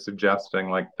kind of are suggesting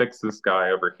like, fix this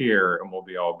guy over here and we'll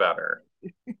be all better.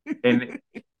 And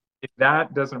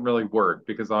that doesn't really work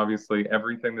because obviously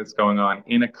everything that's going on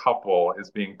in a couple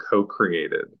is being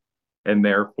co-created. And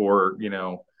therefore,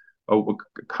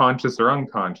 conscious or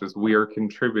unconscious, we are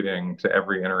contributing to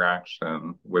every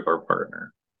interaction with our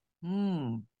partner.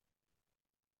 Mm.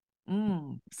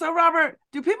 So, Robert,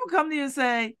 do people come to you and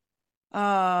say, you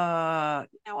know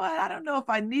what, I don't know if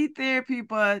I need therapy,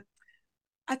 but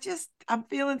I'm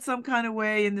feeling some kind of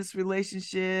way in this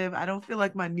relationship. I don't feel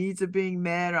like my needs are being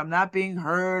met, or I'm not being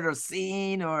heard or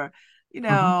seen, or,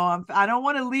 I don't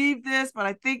want to leave this, but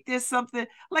I think there's something.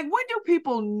 Like, when do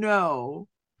people know?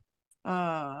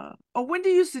 Or when do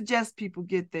you suggest people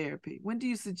get therapy? When do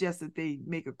you suggest that they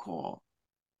make a call?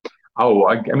 Oh,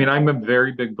 I mean, I'm a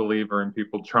very big believer in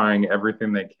people trying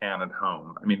everything they can at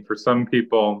home. I mean, for some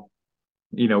people,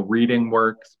 reading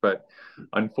works, but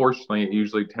unfortunately, it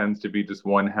usually tends to be just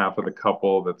one half of the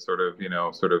couple that's sort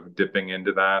of dipping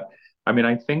into that. I mean,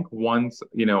 I think once,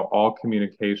 all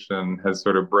communication has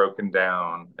sort of broken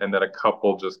down and that a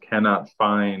couple just cannot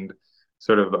find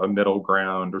sort of a middle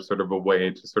ground or sort of a way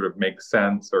to sort of make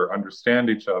sense or understand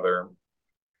each other.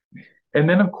 And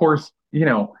then, of course,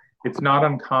 it's not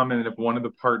uncommon if one of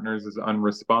the partners is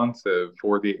unresponsive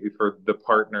for the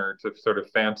partner to sort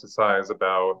of fantasize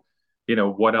about,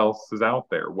 what else is out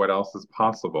there, what else is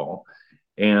possible.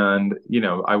 And,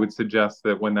 I would suggest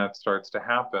that when that starts to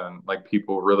happen, like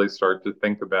people really start to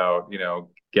think about,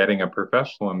 getting a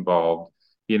professional involved,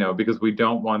 because we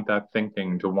don't want that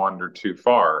thinking to wander too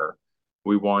far.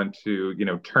 We want to,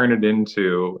 turn it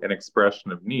into an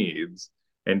expression of needs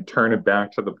and turn it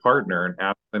back to the partner and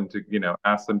ask them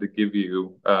to give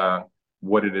you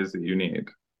what it is that you need.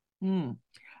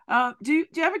 Do you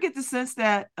ever get the sense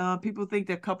that people think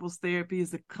that couples therapy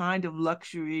is a kind of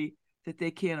luxury that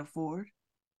they can't afford?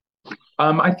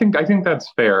 I think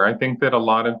that's fair. I think that a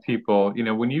lot of people,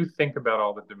 when you think about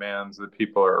all the demands that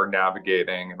people are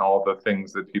navigating and all the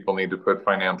things that people need to put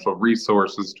financial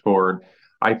resources toward,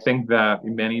 I think that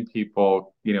many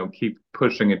people, keep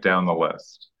pushing it down the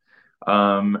list.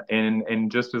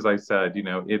 And just as I said,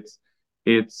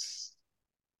 it's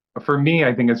for me,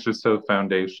 I think it's just so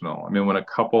foundational. I mean, when a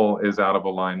couple is out of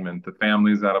alignment, the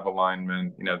family's out of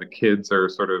alignment, the kids are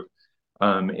sort of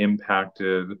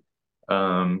impacted.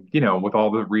 With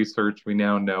all the research we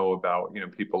now know about,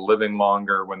 people living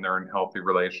longer when they're in healthy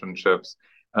relationships.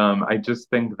 I just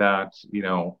think that,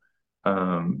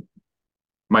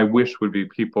 my wish would be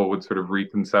people would sort of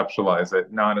reconceptualize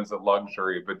it, not as a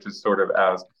luxury, but just sort of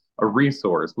as a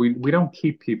resource. We don't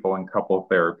keep people in couple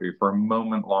therapy for a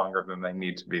moment longer than they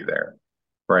need to be there,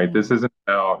 right? Mm-hmm. This isn't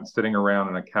about sitting around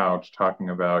on a couch talking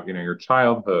about, your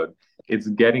childhood. It's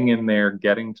getting in there,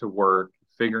 getting to work,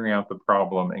 figuring out the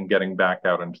problem, and getting back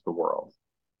out into the world.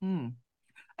 And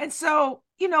so,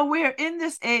 we're in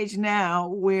this age now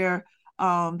where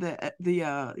the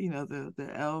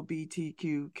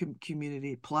LGBTQ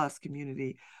community plus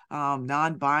community,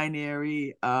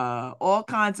 non-binary, all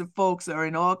kinds of folks are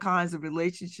in all kinds of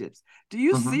relationships. Do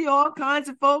you see all kinds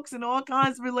of folks in all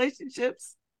kinds of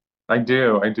relationships? I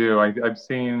do. I've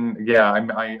seen,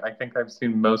 I think I've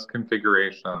seen most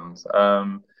configurations.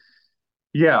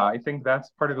 Yeah, I think that's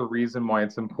part of the reason why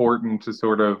it's important to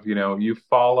sort of, you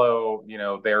follow,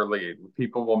 their lead.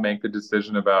 People will make the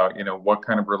decision about, what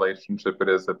kind of relationship it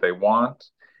is that they want.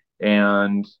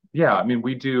 And yeah, I mean,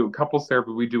 we do couples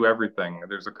therapy, we do everything.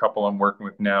 There's a couple I'm working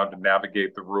with now to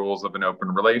navigate the rules of an open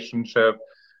relationship.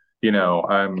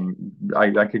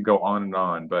 I could go on and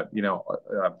on, but,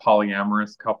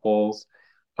 polyamorous couples,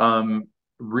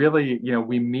 really,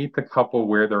 we meet the couple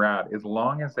where they're at, as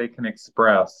long as they can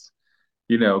express,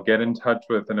 get in touch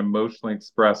with and emotionally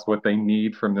express what they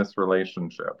need from this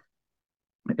relationship.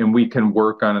 And we can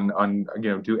work on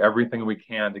do everything we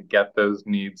can to get those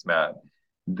needs met.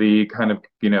 The kind of,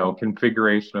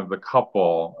 configuration of the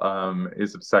couple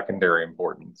is of secondary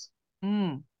importance.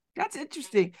 That's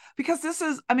interesting because this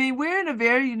is, I mean, we're in a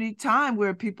very unique time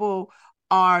where people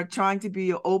are trying to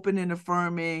be open and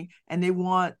affirming, and they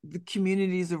want the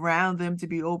communities around them to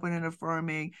be open and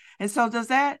affirming. And so does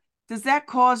that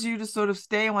cause you to sort of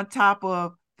stay on top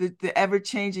of the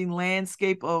ever-changing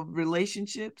landscape of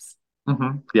relationships?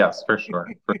 Yes, for sure.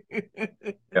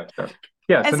 Yes, yes.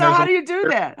 Yes, And and so there's how a do you do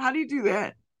that? How do you do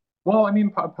that? well, I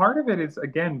mean, part of it is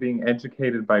again being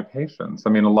educated by patients. I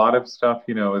mean, a lot of stuff,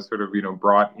 is sort of,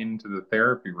 brought into the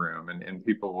therapy room, and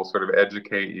people will sort of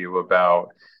educate you about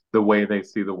the way they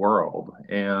see the world.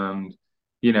 And,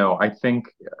 I think,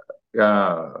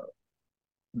 uh,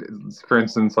 for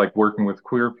instance, like working with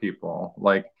queer people,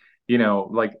 like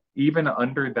even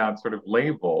under that sort of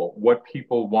label, what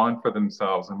people want for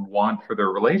themselves and want for their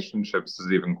relationships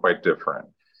is even quite different.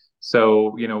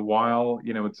 So, while,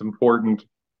 it's important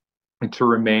to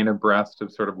remain abreast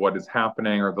of sort of what is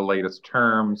happening or the latest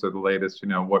terms or the latest,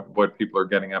 what people are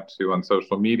getting up to on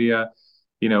social media,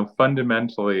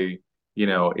 fundamentally,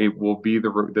 it will be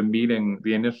the meeting,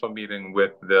 the initial meeting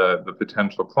with the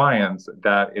potential clients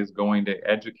that is going to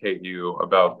educate you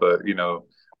about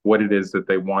what it is that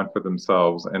they want for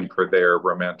themselves and for their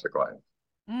romantic life.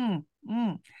 Mm,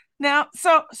 mm. Now,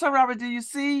 so Robert, do you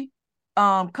see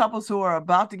couples who are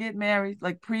about to get married,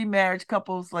 like pre-marriage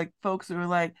couples, like folks who are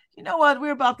like, you know what,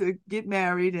 we're about to get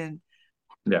married, and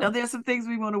Yeah. there's some things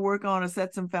we want to work on or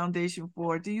set some foundation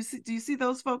for. Do you see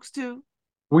those folks too?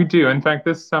 We do. In fact,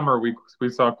 this summer we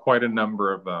saw quite a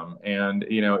number of them, and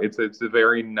it's a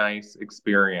very nice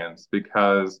experience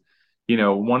because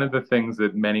one of the things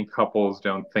that many couples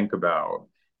don't think about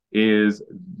is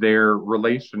their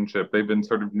relationship. They've been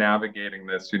sort of navigating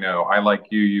this, I like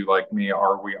you, you like me,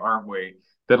 are we, aren't we?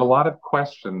 That a lot of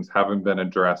questions haven't been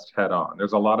addressed head on.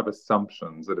 There's a lot of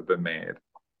assumptions that have been made.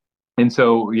 And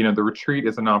so, the retreat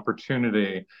is an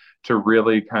opportunity to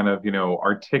really kind of,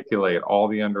 articulate all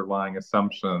the underlying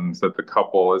assumptions that the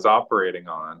couple is operating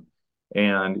on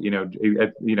and,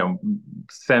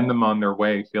 send them on their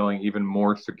way feeling even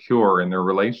more secure in their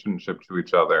relationship to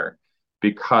each other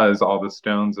because all the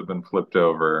stones have been flipped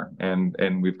over and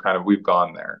we've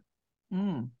gone there.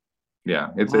 Mm. Yeah,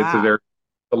 it's Wow.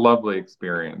 a lovely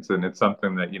experience, and it's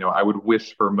something that I would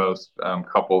wish for most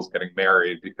couples getting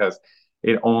married because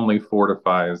it only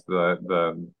fortifies the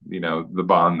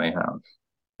bond they have.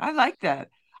 I like that.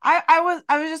 I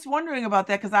was just wondering about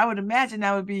that because I would imagine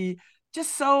that would be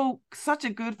just such a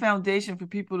good foundation for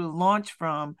people to launch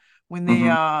from when they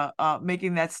Hmm. are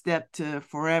making that step to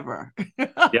forever.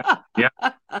 Yeah, yeah.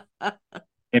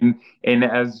 And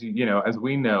as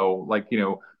we know, like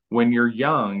when you're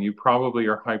young, you probably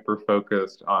are hyper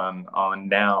focused on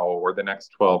now or the next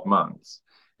 12 months.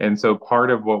 And so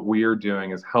part of what we are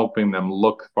doing is helping them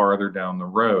look farther down the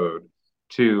road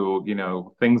to,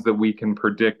 things that we can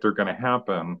predict are going to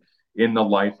happen in the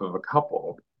life of a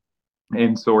couple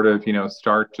and sort of,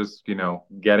 start just,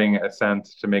 getting a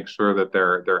sense to make sure that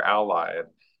they're allied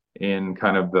in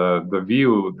kind of the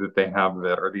view that they have of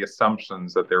it or the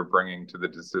assumptions that they're bringing to the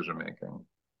decision making.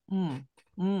 Mm,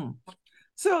 mm.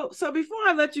 So before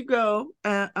I let you go,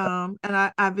 and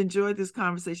I've enjoyed this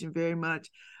conversation very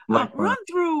much. Likewise. Run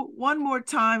through one more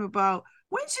time about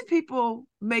when should people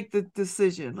make the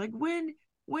decision? Like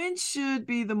when should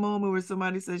be the moment where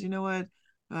somebody says, you know what,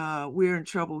 we're in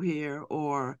trouble here,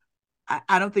 or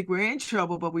I don't think we're in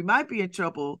trouble, but we might be in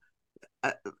trouble.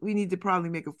 We need to probably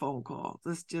make a phone call.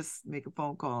 Let's just make a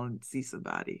phone call and see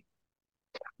somebody.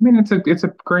 I mean, it's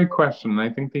a great question, and I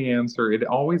think the answer it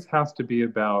always has to be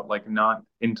about like not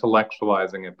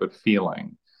intellectualizing it, but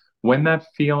feeling. When that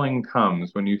feeling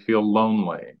comes, when you feel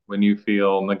lonely, when you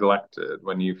feel neglected,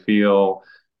 when you feel,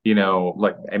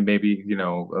 like and maybe,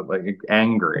 like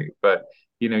angry, but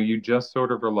you just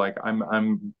sort of are like,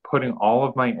 I'm putting all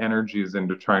of my energies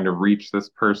into trying to reach this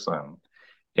person,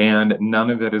 and none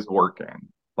of it is working.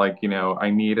 Like, I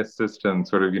need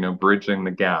assistance sort of, bridging the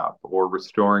gap or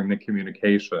restoring the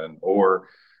communication or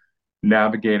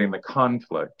navigating the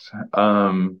conflict.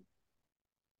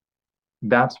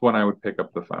 That's when I would pick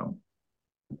up the phone.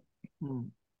 Hmm.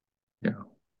 Yeah.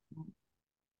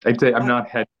 I'd say I'm not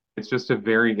head. It's a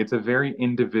very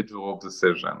individual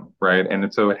decision, right?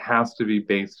 And so it has to be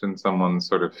based in someone's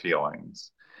sort of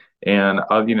feelings. And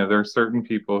there are certain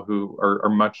people who are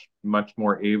much, much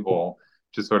more able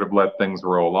to sort of let things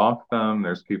roll off them.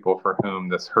 There's people for whom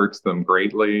this hurts them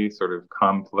greatly, sort of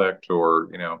conflict or,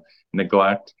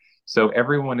 neglect. So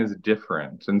everyone is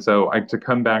different. And so to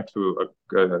come back to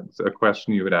a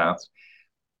question you had asked,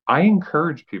 I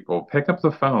encourage people pick up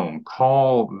the phone,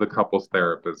 call the couples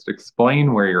therapist,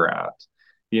 explain where you're at.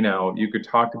 You could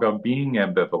talk about being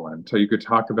ambivalent, or you could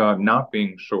talk about not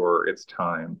being sure it's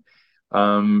time.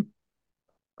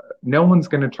 no one's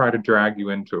going to try to drag you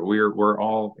into it. We're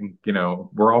all,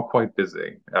 we're all quite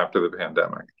busy after the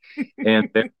pandemic, and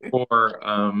therefore,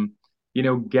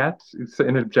 get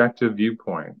an objective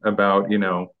viewpoint about,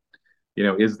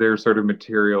 is there sort of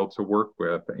material to work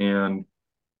with, and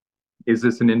is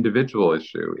this an individual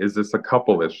issue? Is this a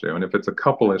couple issue? And if it's a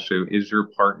couple issue, is your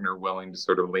partner willing to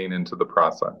sort of lean into the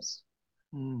process?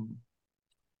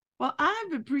 Well, I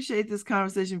appreciate this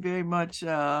conversation very much,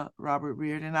 Robert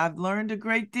Reardon. I've learned a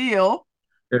great deal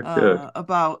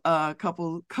about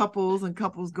couples and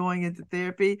couples going into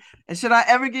therapy. And should I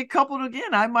ever get coupled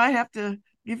again, I might have to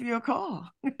give you a call.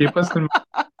 Keep us in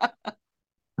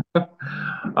mind.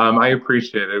 I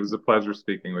appreciate it. It was a pleasure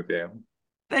speaking with you.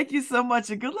 Thank you so much,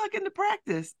 and good luck in the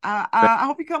practice. I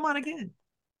hope you come on again.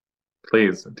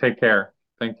 Please take care.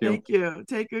 Thank you. Thank you.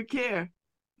 Take good care.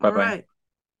 Bye-bye. All right.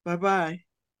 Bye-bye.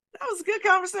 That was a good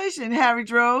conversation, Harry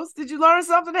Droz. Did you learn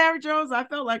something, Harry Droz? I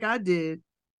felt like I did.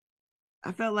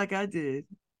 So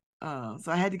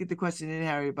I had to get the question in,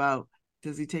 Harry, about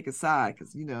does he take a side?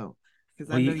 Because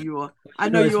I know you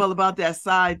all about that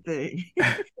side thing.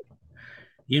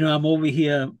 I'm over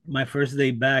here my first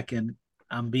day back, and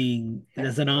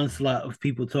there's an onslaught of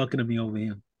people talking to me over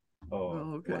here.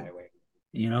 Oh, okay.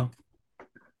 Yeah.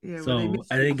 So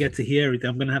I didn't get to hear everything.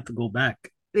 I'm gonna have to go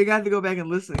back. You got to go back and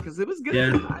listen because it was good.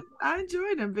 Yeah. I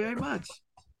enjoyed him very much.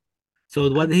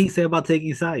 So what did he say about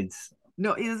taking sides?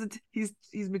 No, he doesn't. He's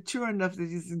mature enough to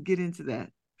just get into that.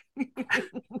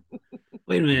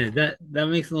 Wait a minute. That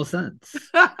makes no sense.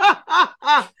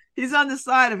 He's on the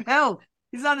side of health.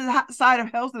 He's on the side of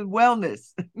health and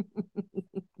wellness.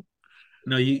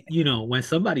 No, when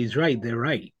somebody's right, they're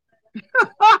right.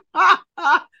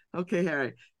 Okay,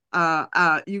 Harry.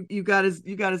 You got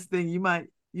his thing. You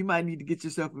might need to get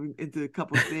yourself into a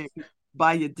couple of things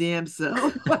by your damn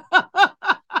self.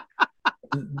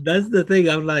 That's the thing.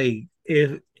 I'm like,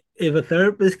 if a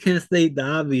therapist can't state the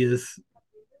obvious,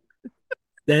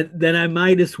 then I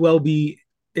might as well be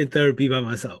in therapy by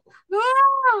myself.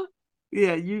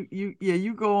 Yeah,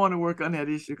 you go on and work on that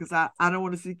issue because I don't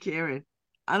want to see Karen.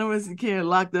 I don't want to see Karen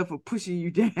locked up for pushing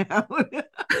you down.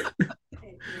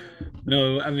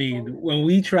 No, I mean, when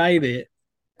we tried it,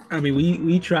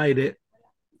 we tried it.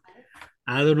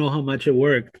 I don't know how much it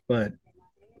worked, but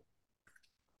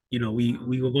we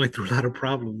were going through a lot of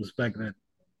problems back then.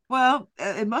 Well,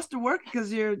 it must have worked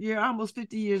because you're almost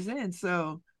 50 years in,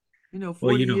 so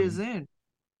 40 years in.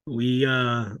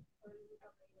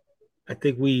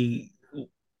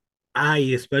 I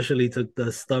especially took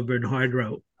the stubborn hard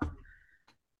route.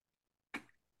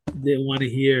 Didn't want to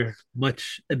hear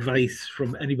much advice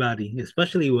from anybody,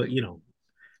 especially what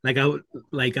like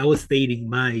I was stating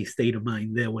my state of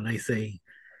mind there when I say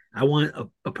I want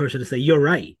a person to say you're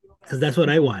right, because that's what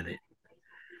I wanted.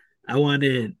 I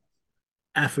wanted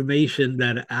affirmation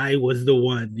that I was the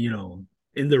one,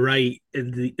 in the right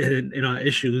in our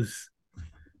issues,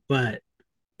 but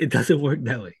it doesn't work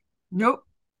that way. Nope.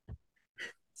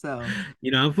 So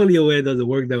I'm fully aware it doesn't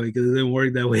work that way because it didn't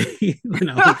work that way.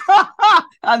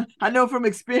 I know from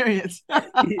experience.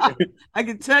 I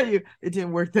can tell you it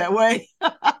didn't work that way.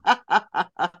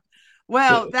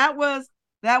 Well, that was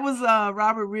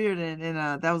Robert Reardon,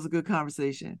 and that was a good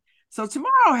conversation. So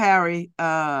tomorrow, Harry,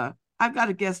 I've got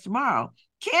a guest tomorrow.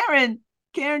 Karen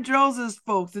Droz's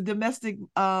folks, the domestic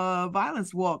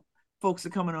violence walk folks,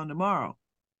 are coming on tomorrow.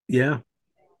 Yeah.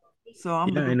 So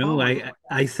I know.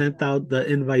 I sent out the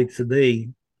invite today,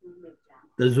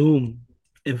 the Zoom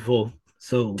info.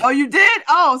 So you did?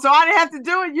 Oh, so I didn't have to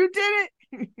do it. You did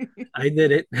it. I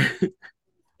did it.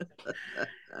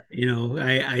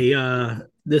 I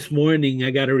this morning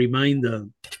I got a reminder.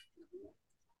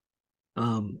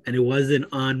 And it wasn't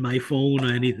on my phone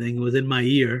or anything. It was in my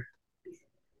ear.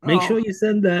 Make sure you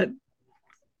send that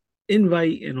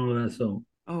invite and all that. So.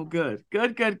 Oh, good.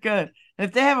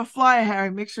 If they have a flyer,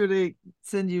 Harry, make sure they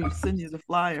send you the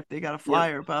flyer if they got a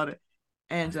flyer about it.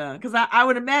 And because I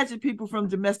would imagine people from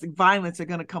domestic violence are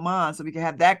going to come on so we can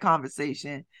have that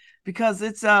conversation because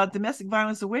it's Domestic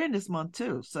Violence Awareness Month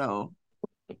too. So.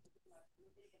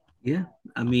 Yeah,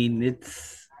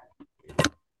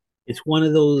 it's one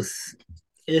of those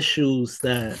issues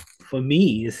that for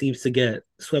me it seems to get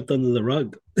swept under the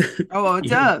rug. Oh, it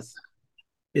does.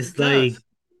 It's like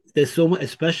there's so much,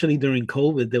 especially during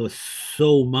COVID, there was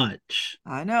so much.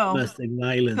 I know domestic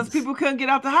violence because people couldn't get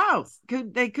out the house.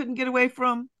 They couldn't get away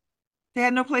from. They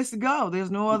had no place to go.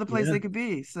 There's no other place they could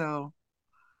be. So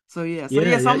yes,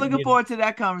 I'm looking forward to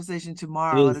that conversation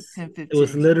tomorrow at 10:15. It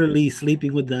was literally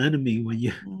sleeping with the enemy when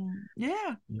you.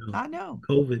 I know.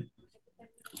 COVID.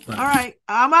 But. All right,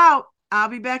 I'm out. I'll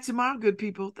be back tomorrow, good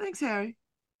people. Thanks, Harry.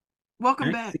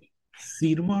 Welcome back. See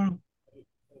you tomorrow.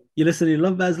 You're listening to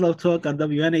LoveBabz Love Talk on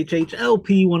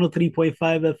WNHHLP 103.5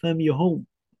 FM,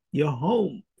 your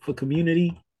home for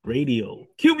community radio.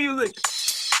 Cue music.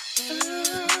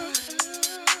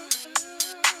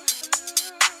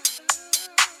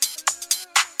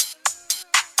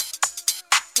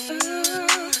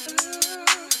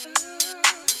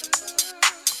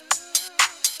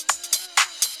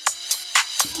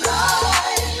 Love.